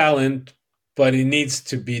 6 talent, but he needs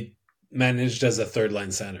to be managed as a third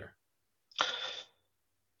line center.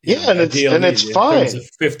 And it's fine.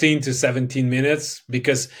 15 to 17 minutes,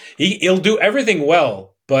 because he'll do everything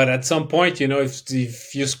well, but at some point,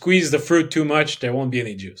 if you squeeze the fruit too much, there won't be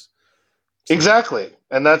any juice. So. Exactly,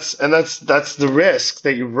 and that's the risk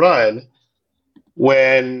that you run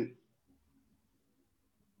when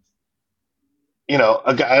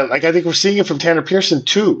a guy like, I think we're seeing it from Tanner Pearson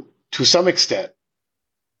too, to some extent,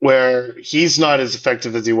 where he's not as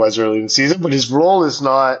effective as he was early in the season, but his role is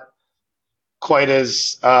not quite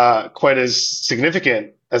as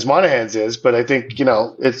significant as Monahan's is. But I think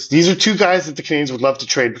these are two guys that the Canadiens would love to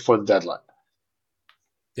trade before the deadline.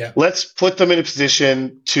 Yeah, let's put them in a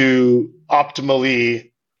position to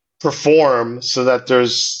optimally perform so that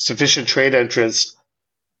there's sufficient trade entrance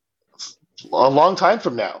a long time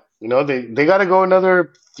from now. They got to go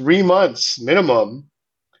another 3 months minimum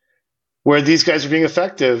where these guys are being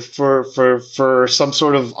effective for some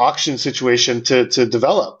sort of auction situation to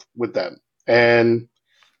develop with them. And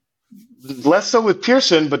less so with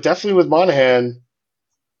Pearson, but definitely with Monahan,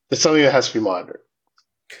 it's something that has to be monitored.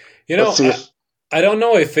 I don't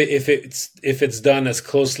know if it's done as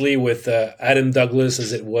closely with Adam Douglas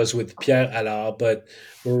as it was with Pierre Allard, but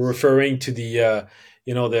we're referring to the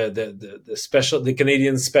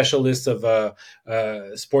Canadian specialist of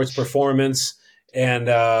sports performance and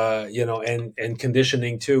and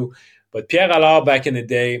conditioning too. But Pierre Allard, back in the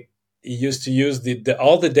day, he used to use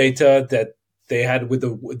all the data that they had with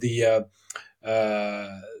the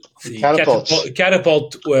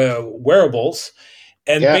catapult wearables.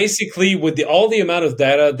 And basically, with all the amount of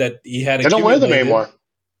data that he had, they don't wear them anymore.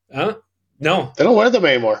 Huh? No, they don't wear them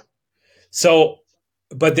anymore. So,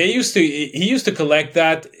 but he used to collect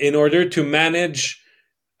that in order to manage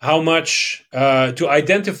how much to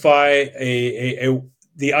identify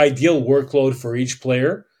the ideal workload for each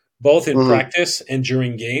player, both in practice and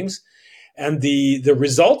during games. And the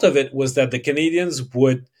result of it was that the Canadiens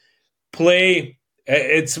would play.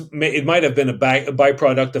 It might have been a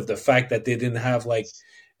byproduct of the fact that they didn't have like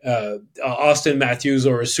Austin Matthews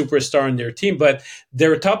or a superstar on their team, but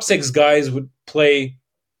their top 6 guys would play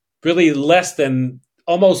really less than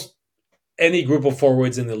almost any group of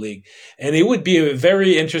forwards in the league. And it would be a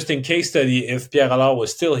very interesting case study if Pierre Allard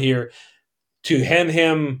was still here to hand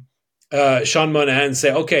him Sean Monahan and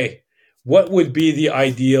say, okay, what would be the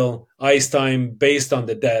ideal ice time based on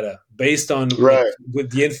the data? Based on with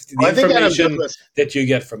the information that you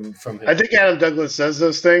get from him. I think Adam Douglas says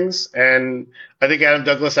those things, and I think Adam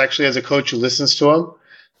Douglas actually has a coach who listens to him,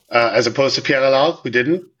 as opposed to Pierre Allard, who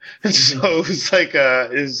didn't. So it's like I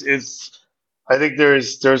think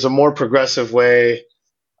there's a more progressive way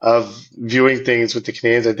of viewing things with the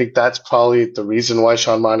Canadiens. I think that's probably the reason why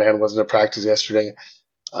Sean Monahan wasn't at practice yesterday.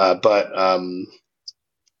 But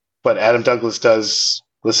Adam Douglas does.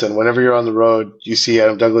 Listen, whenever you're on the road, you see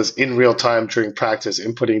Adam Douglas in real time during practice,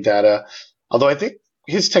 inputting data. Although I think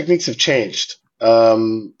his techniques have changed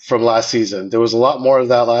from last season. There was a lot more of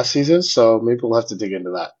that last season, so maybe we'll have to dig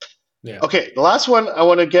into that. Yeah. Okay, the last one I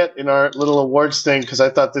want to get in our little awards thing, because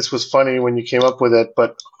I thought this was funny when you came up with it,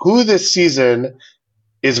 but who this season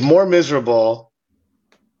is more miserable,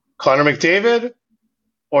 Connor McDavid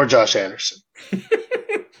or Josh Anderson?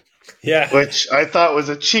 Yeah. Which I thought was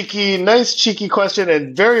a nice cheeky question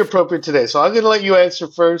and very appropriate today. So I'm going to let you answer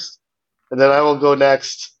first, and then I will go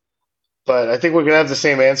next. But I think we're going to have the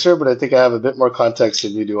same answer, but I think I have a bit more context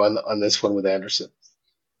than you do on this one with Anderson.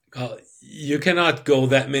 You cannot go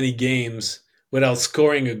that many games without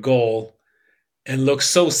scoring a goal and look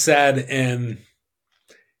so sad and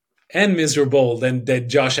miserable than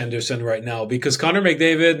Josh Anderson right now. Because Connor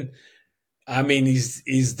McDavid, I mean,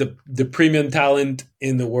 he's the premium talent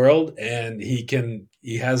in the world, and he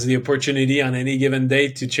has the opportunity on any given day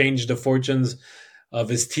to change the fortunes of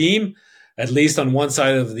his team, at least on one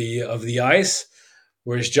side of the ice.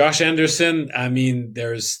 Whereas Josh Anderson, I mean,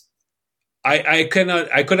 I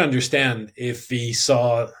could understand if he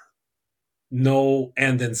saw no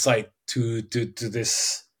end in sight to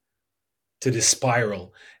this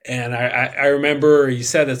spiral. And I remember he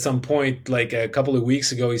said at some point, like a couple of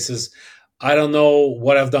weeks ago, he says, I don't know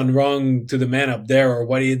what I've done wrong to the man up there, or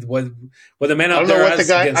what the man up there has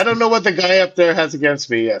against me. I don't know what the guy up there has against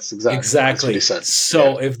me. Yes, exactly. Exactly.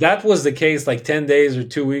 So if that was the case, like 10 days or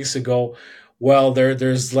 2 weeks ago, well,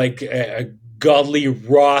 there's like a godly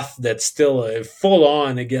wrath that's still full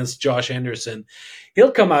on against Josh Anderson. He'll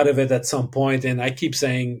come out of it at some point, and I keep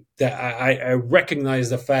saying that I recognize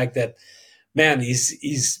the fact that, man,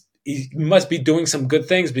 he's he must be doing some good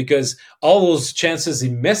things, because all those chances he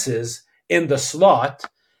misses in the slot,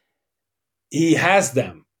 he has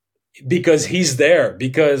them because he's there.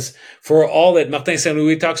 Because for all that Martin St.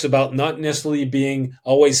 Louis talks about not necessarily being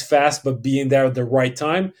always fast, but being there at the right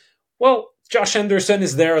time, well, Josh Anderson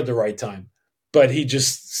is there at the right time, but he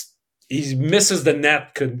misses the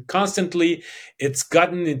net constantly. It's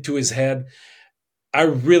gotten into his head. I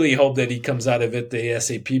really hope that he comes out of it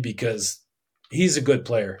ASAP, because he's a good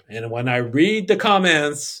player. And when I read the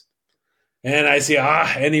comments and I see,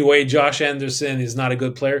 anyway, Josh Anderson is not a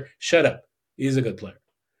good player, shut up. He's a good player.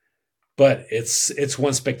 But it's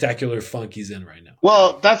one spectacular funk he's in right now.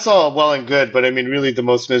 Well, that's all well and good, but I mean, really the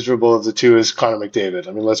most miserable of the two is Connor McDavid.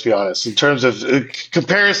 I mean, let's be honest. In terms of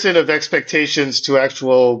comparison of expectations to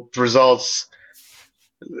actual results,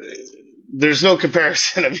 there's no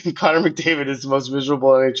comparison. I mean, Connor McDavid is the most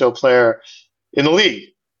miserable NHL player in the league.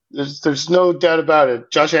 There's no doubt about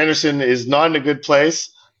it. Josh Anderson is not in a good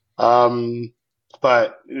place,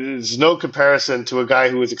 but there's no comparison to a guy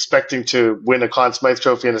who was expecting to win a Conn Smythe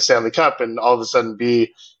Trophy and a Stanley Cup and all of a sudden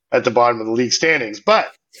be at the bottom of the league standings.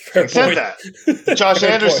 But said that, Josh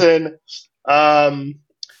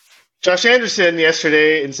Anderson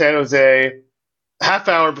yesterday in San Jose, half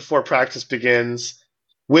hour before practice begins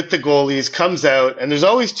with the goalies, comes out, and there's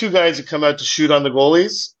always two guys who come out to shoot on the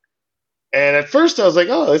goalies. And at first I was like,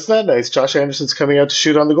 oh, it's not nice. Josh Anderson's coming out to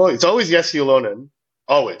shoot on the goalie. It's always Jesse Ylönen,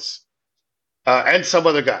 always. And some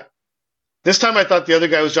other guy. This time I thought the other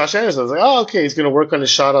guy was Josh Anderson. I was like, oh, okay, he's going to work on his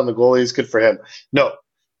shot on the goalies. Good for him. No,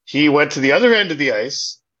 he went to the other end of the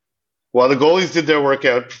ice while the goalies did their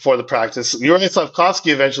workout before the practice. Juraj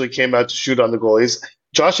Slafkovsky eventually came out to shoot on the goalies.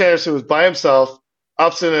 Josh Anderson was by himself,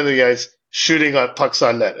 opposite end of the ice, shooting on pucks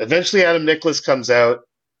on net. Eventually Adam Nicholas comes out,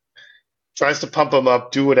 tries to pump him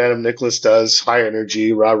up, do what Adam Nicholas does, high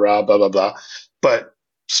energy, rah-rah, blah, blah, blah. But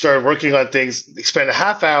started working on things. They spent a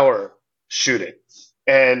half hour shooting.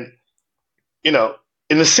 And, in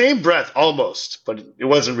the same breath, almost, but it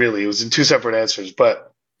wasn't really. It was in two separate answers.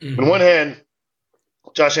 But on one hand,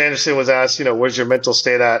 Josh Anderson was asked, where's your mental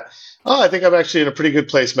state at? Oh, I think I'm actually in a pretty good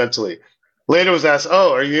place mentally. Later was asked,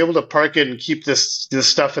 oh, are you able to park it and keep this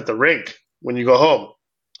stuff at the rink when you go home?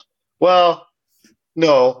 Well,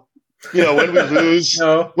 no. When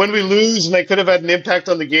we lose and I could have had an impact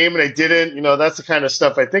on the game and I didn't, that's the kind of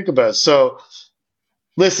stuff I think about. So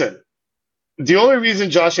listen, the only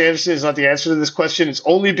reason Josh Anderson is not the answer to this question is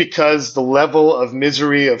only because the level of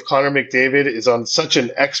misery of Connor McDavid is on such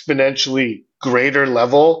an exponentially greater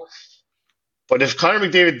level. But if Connor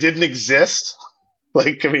McDavid didn't exist,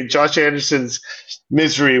 Josh Anderson's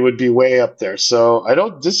misery would be way up there. So I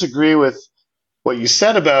don't disagree with what you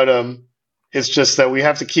said about him. It's just that we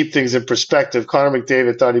have to keep things in perspective. Connor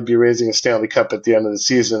McDavid thought he'd be raising a Stanley Cup at the end of the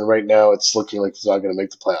season. Right now, it's looking like he's not going to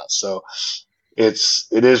make the playoffs. So it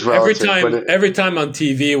is relative. Every time on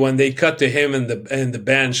TV when they cut to him in the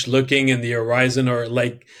bench looking in the horizon, or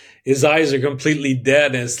his eyes are completely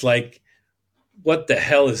dead, and it's like, what the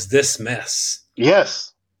hell is this mess?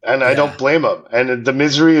 Yes, and I don't blame him. And the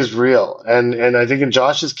misery is real. And I think in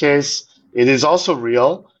Josh's case, it is also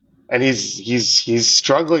real, and he's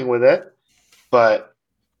struggling with it. But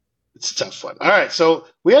it's a tough one. All right, so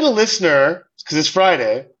we had a listener, because it's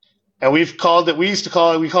Friday, and we called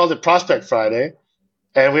it Prospect Friday,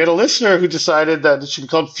 and we had a listener who decided that it should be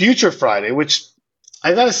called Future Friday, which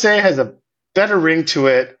I gotta say has a better ring to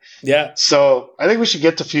it. Yeah. So I think we should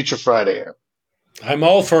get to Future Friday here. I'm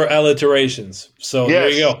all for alliterations. So There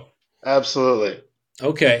you go. Absolutely.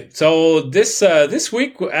 Okay, so this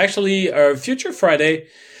week, actually, our Future Friday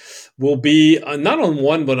will be not on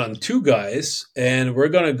one but on two guys, and we're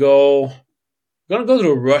gonna go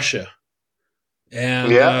to Russia, and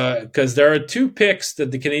because there are two picks that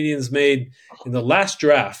the Canadians made in the last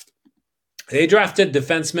draft. They drafted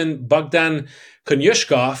defenseman Bogdan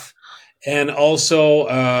Konyushkov, and also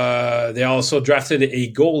they also drafted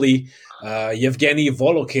a goalie, Yevgeny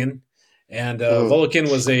Volokhin, and Volokhin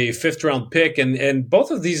was a 5th round pick, and both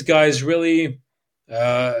of these guys really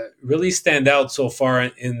stand out so far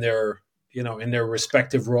in their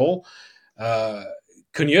respective role.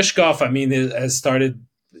 Konyushkov, has started.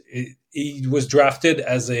 He was drafted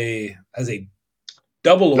as a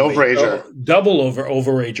double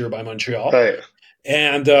overager by Montreal, right.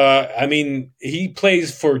 And he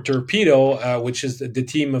plays for Torpedo, which is the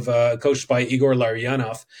team of coached by Igor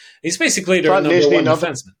Larionov. He's basically their number one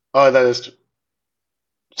defenseman. Oh, that is.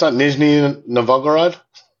 It's not Nizhny Novgorod.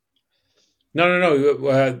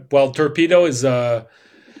 No. Well, Torpedo is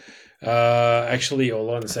actually. Hold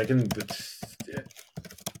on a second. But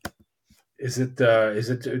is it?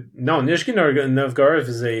 No, Nizhny Novgorod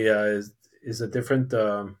is a different.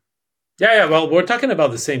 Yeah. Well, we're talking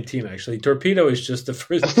about the same team, actually. Torpedo is just the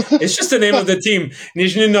first. It's just the name of the team.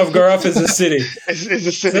 Nizhny Novgorod is a city. It's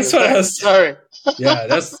a city. That's what I was. Sorry. Yeah,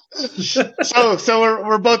 that's. So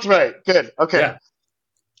we're both right. Good. Okay. Yeah.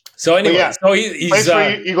 So anyway, so he's plays for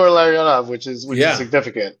Igor Larionov, which is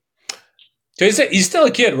significant. So he's still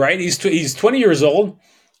a kid, right? He's 20 years old,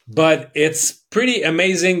 but it's pretty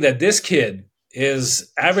amazing that this kid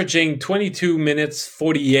is averaging 22 minutes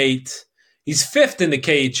 48. He's fifth in the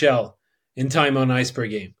KHL in time on ice per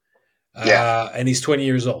game. And he's 20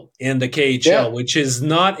 years old in the KHL, which is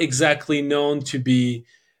not exactly known to be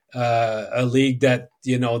a league that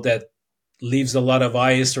that leaves a lot of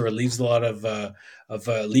ice or leaves a lot of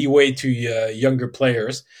leeway to younger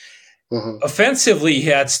players. Mm-hmm. Offensively, he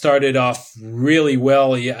had started off really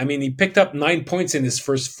well. He picked up 9 points in his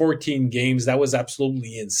first 14 games. That was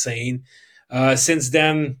absolutely insane. Since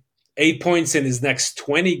then, 8 points in his next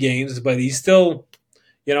 20 games, but he's still,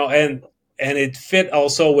 and it fit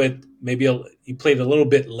also with maybe he played a little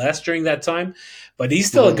bit less during that time, but he's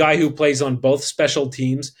still a guy who plays on both special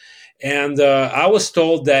teams. And I was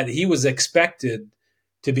told that he was expected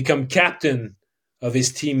to become captain of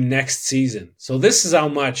his team next season. So this is how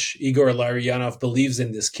much Igor Larionov believes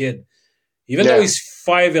in this kid. Even though he's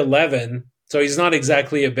 5'11", so he's not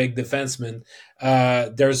exactly a big defenseman,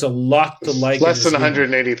 there's a lot to like. Less than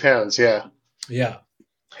 180 pounds, yeah. Yeah.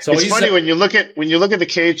 So it's funny when you look at the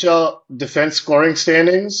KHL defense scoring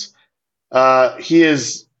standings, he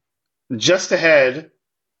is just ahead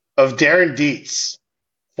of Darren Dietz,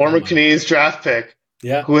 former Canadiens draft pick,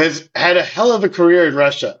 who has had a hell of a career in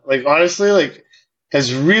Russia. Like honestly,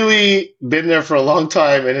 has really been there for a long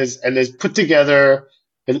time and has put together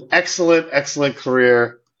an excellent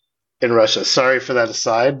career in Russia. Sorry for that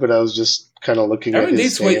aside, but I was just kind of looking at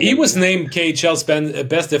his he was named KHL's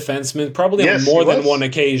best defenseman probably on more than one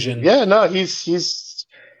occasion. Yeah, no, he's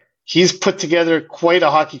put together quite a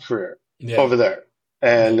hockey career over there.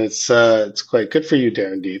 And it's quite good for you,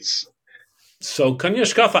 Darren Dietz. So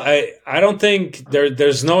Konechkov, I don't think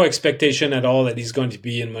there's no expectation at all that he's going to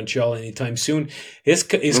be in Montreal anytime soon. His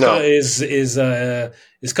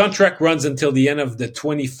contract runs until the end of the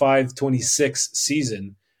 25-26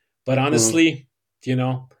 season. But honestly,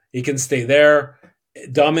 he can stay there,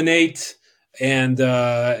 dominate, and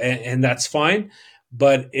that's fine.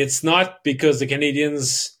 But it's not because the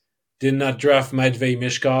Canadiens did not draft Matvei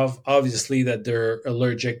Mishkov. Obviously, that they're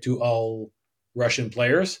allergic to all Russian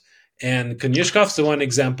players. And Konechkov's the one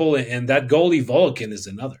example, and that goalie Volokin is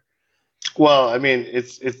another. Well,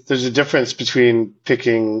 there's a difference between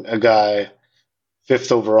picking a guy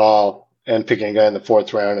 5th overall and picking a guy in the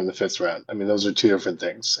 4th round and the 5th round. Those are two different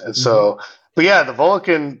things. And so, but yeah, the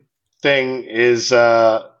Volokin thing is,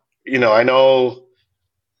 I know,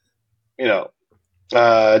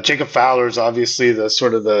 Jacob Fowler is obviously the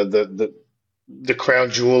sort of the crown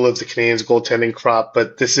jewel of the Canadiens goaltending crop,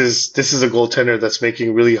 but this is a goaltender that's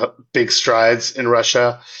making really big strides in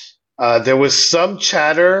Russia. There was some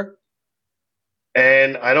chatter,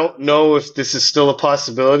 and I don't know if this is still a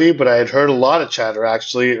possibility, but I had heard a lot of chatter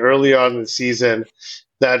actually early on in the season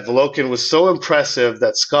that Volokin was so impressive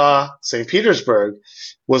that SKA St. Petersburg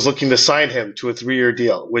was looking to sign him to a 3-year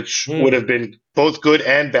deal, which would have been both good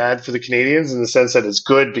and bad for the Canadiens in the sense that it's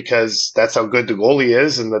good because that's how good the goalie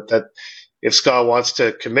is, and that if SKA wants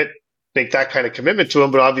to make that kind of commitment to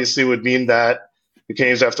him, but obviously would mean that the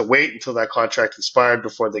Canadiens have to wait until that contract expired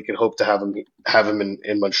before they can hope to have him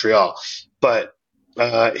in Montreal. But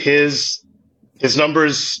his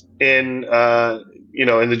numbers in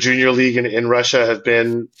the junior league in Russia have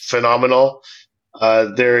been phenomenal.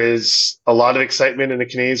 There is a lot of excitement in the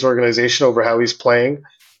Canadiens organization over how he's playing.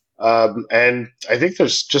 And I think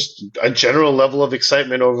there's just a general level of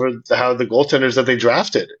excitement over how the goaltenders that they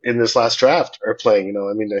drafted in this last draft are playing.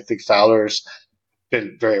 I think Fowler's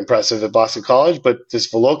been very impressive at Boston College, but this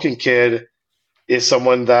Volokin kid is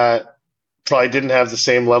someone that probably didn't have the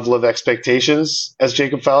same level of expectations as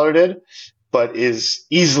Jacob Fowler did, but is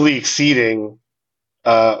easily exceeding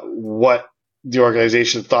what the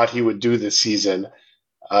organization thought he would do this season.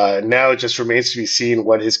 Now it just remains to be seen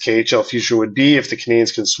what his KHL future would be if the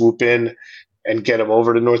Canadiens can swoop in and get him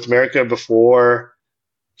over to North America before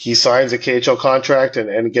he signs a KHL contract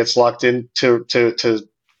and gets locked in to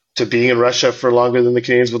being in Russia for longer than the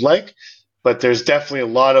Canadiens would like. But there's definitely a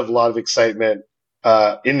lot of excitement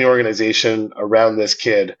in the organization around this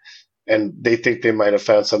kid, and they think they might have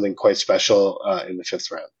found something quite special in the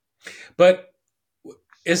 5th round. But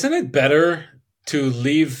isn't it better to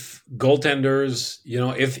leave goaltenders,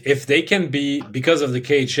 if they can be, because of the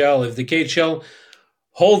KHL, if the KHL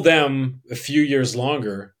hold them a few years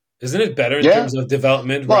longer, Isn't it better in terms of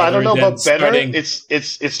development? Well, I don't know about better.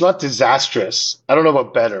 It's not disastrous. I don't know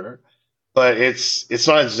about better, but it's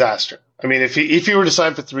not a disaster. I mean, if he were to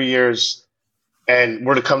sign for 3 years and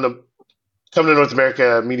were to come to North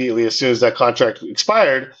America immediately as soon as that contract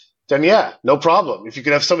expired, then yeah, no problem. If you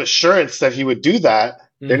could have some assurance that he would do that,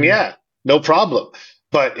 then yeah, no problem.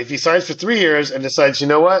 But if he signs for 3 years and decides, you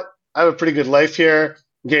know what, I have a pretty good life here,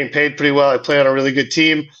 I'm getting paid pretty well, I play on a really good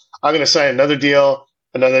team, I'm going to sign another deal,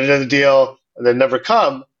 another deal, and then never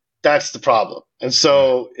come, that's the problem. And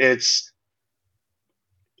so it's,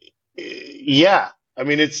 yeah, I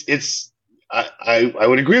mean, I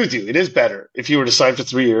would agree with you. It is better if you were to sign for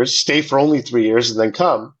 3 years, stay for only 3 years, and then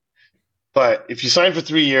come. But if you sign for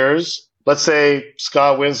 3 years, let's say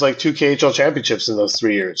Scott wins like 2 KHL championships in those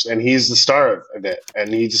 3 years, and he's the star of it,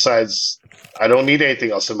 and he decides, I don't need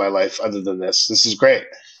anything else in my life other than this. This is great.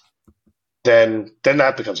 Then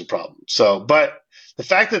that becomes a problem. So, but the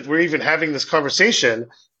fact that we're even having this conversation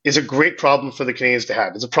is a great problem for the Canadiens to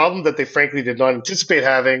have. It's a problem that they frankly did not anticipate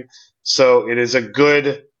having. So it is a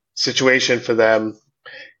good situation for them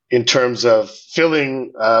in terms of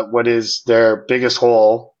filling what is their biggest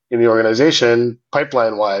hole in the organization,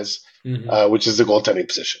 pipeline-wise, which is the goaltending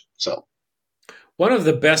position. So, one of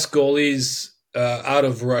the best goalies out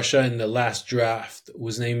of Russia in the last draft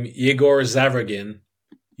was named Yegor Zavragin.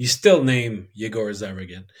 He's still named Yegor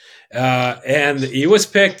Zavragin. And he was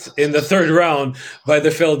picked in the 3rd round by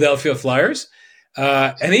the Philadelphia Flyers.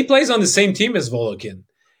 And he plays on the same team as Volokin.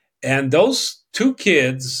 And those two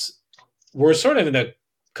kids were sort of in a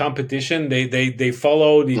competition. They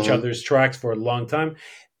followed each other's tracks for a long time.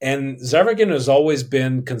 And Zavragin has always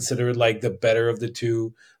been considered like the better of the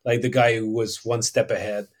two, like the guy who was one step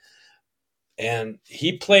ahead. And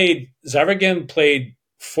Zavragin played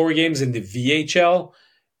 4 games in the VHL,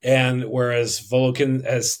 and whereas Volokin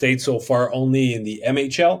has stayed so far only in the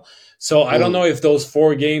MHL. So I don't know if those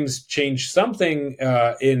 4 games changed something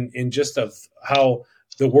in just of how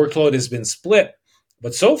the workload has been split.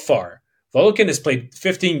 But so far, Volokin has played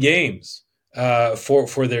 15 games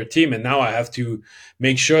for their team, and now I have to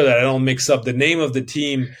make sure that I don't mix up the name of the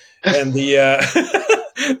team and the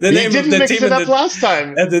the name of the mix team. It up last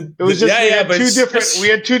time. It was just we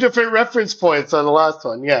had 2 different reference points on the last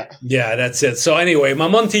one. Yeah, that's it. So anyway,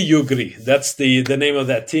 Mamonti Ugri, that's the name of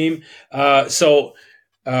that team. So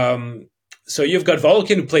you've got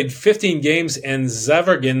Volokin who played 15 games, and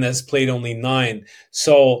Zavragin has played only 9.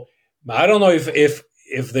 So I don't know if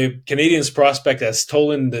the Canadiens prospect has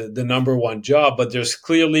stolen the number 1 job, but there's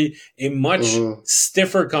clearly a much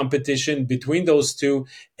stiffer competition between those two,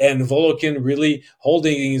 and Volokin really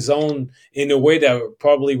holding his own in a way that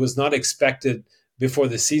probably was not expected before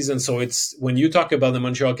the season. So it's when you talk about the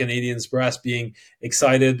Montreal Canadiens brass being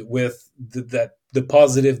excited with the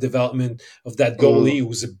positive development of that goalie, who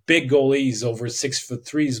was a big goalie. He's over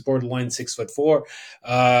 6'3", he's borderline 6'4".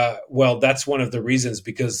 Well, that's one of the reasons,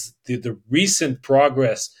 because the recent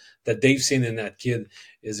progress that they've seen in that kid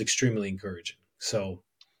is extremely encouraging. So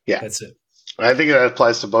yeah, that's it. I think that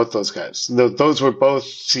applies to both those guys. Those were both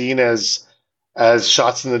seen as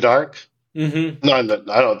shots in the dark. No,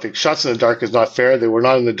 I don't think shots in the dark is not fair. They were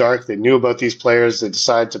not in the dark. They knew about these players. They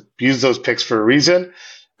decided to use those picks for a reason.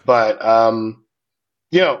 But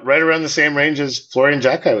right around the same range as Florian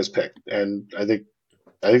Jacki was picked, and I think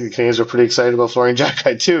the Canadiens are pretty excited about Florian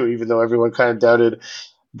Jacki too, even though everyone kind of doubted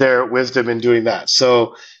their wisdom in doing that.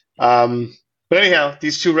 So, but anyhow,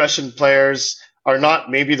 these 2 Russian players are not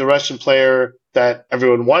maybe the Russian player that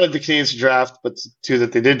everyone wanted the Canadiens to draft, but the 2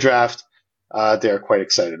 that they did draft, they are quite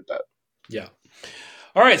excited about. Yeah.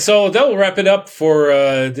 All right, so that will wrap it up for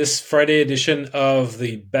this Friday edition of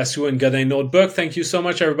the Basu and Godin Notebook. Thank you so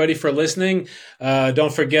much, everybody, for listening.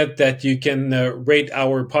 Don't forget that you can rate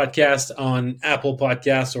our podcast on Apple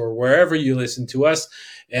Podcasts or wherever you listen to us.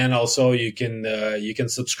 And also you can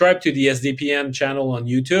subscribe to the SDPN channel on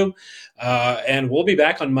YouTube. And we'll be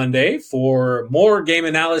back on Monday for more game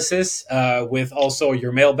analysis with also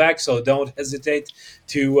your mailbag. So don't hesitate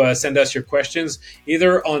to send us your questions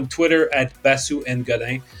either on Twitter at Basu and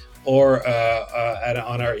Godin or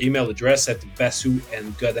on our email address at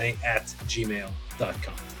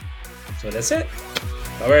basuandgodin@gmail.com. So that's it.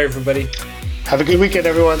 All right, everybody. Have a good weekend,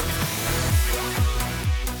 everyone.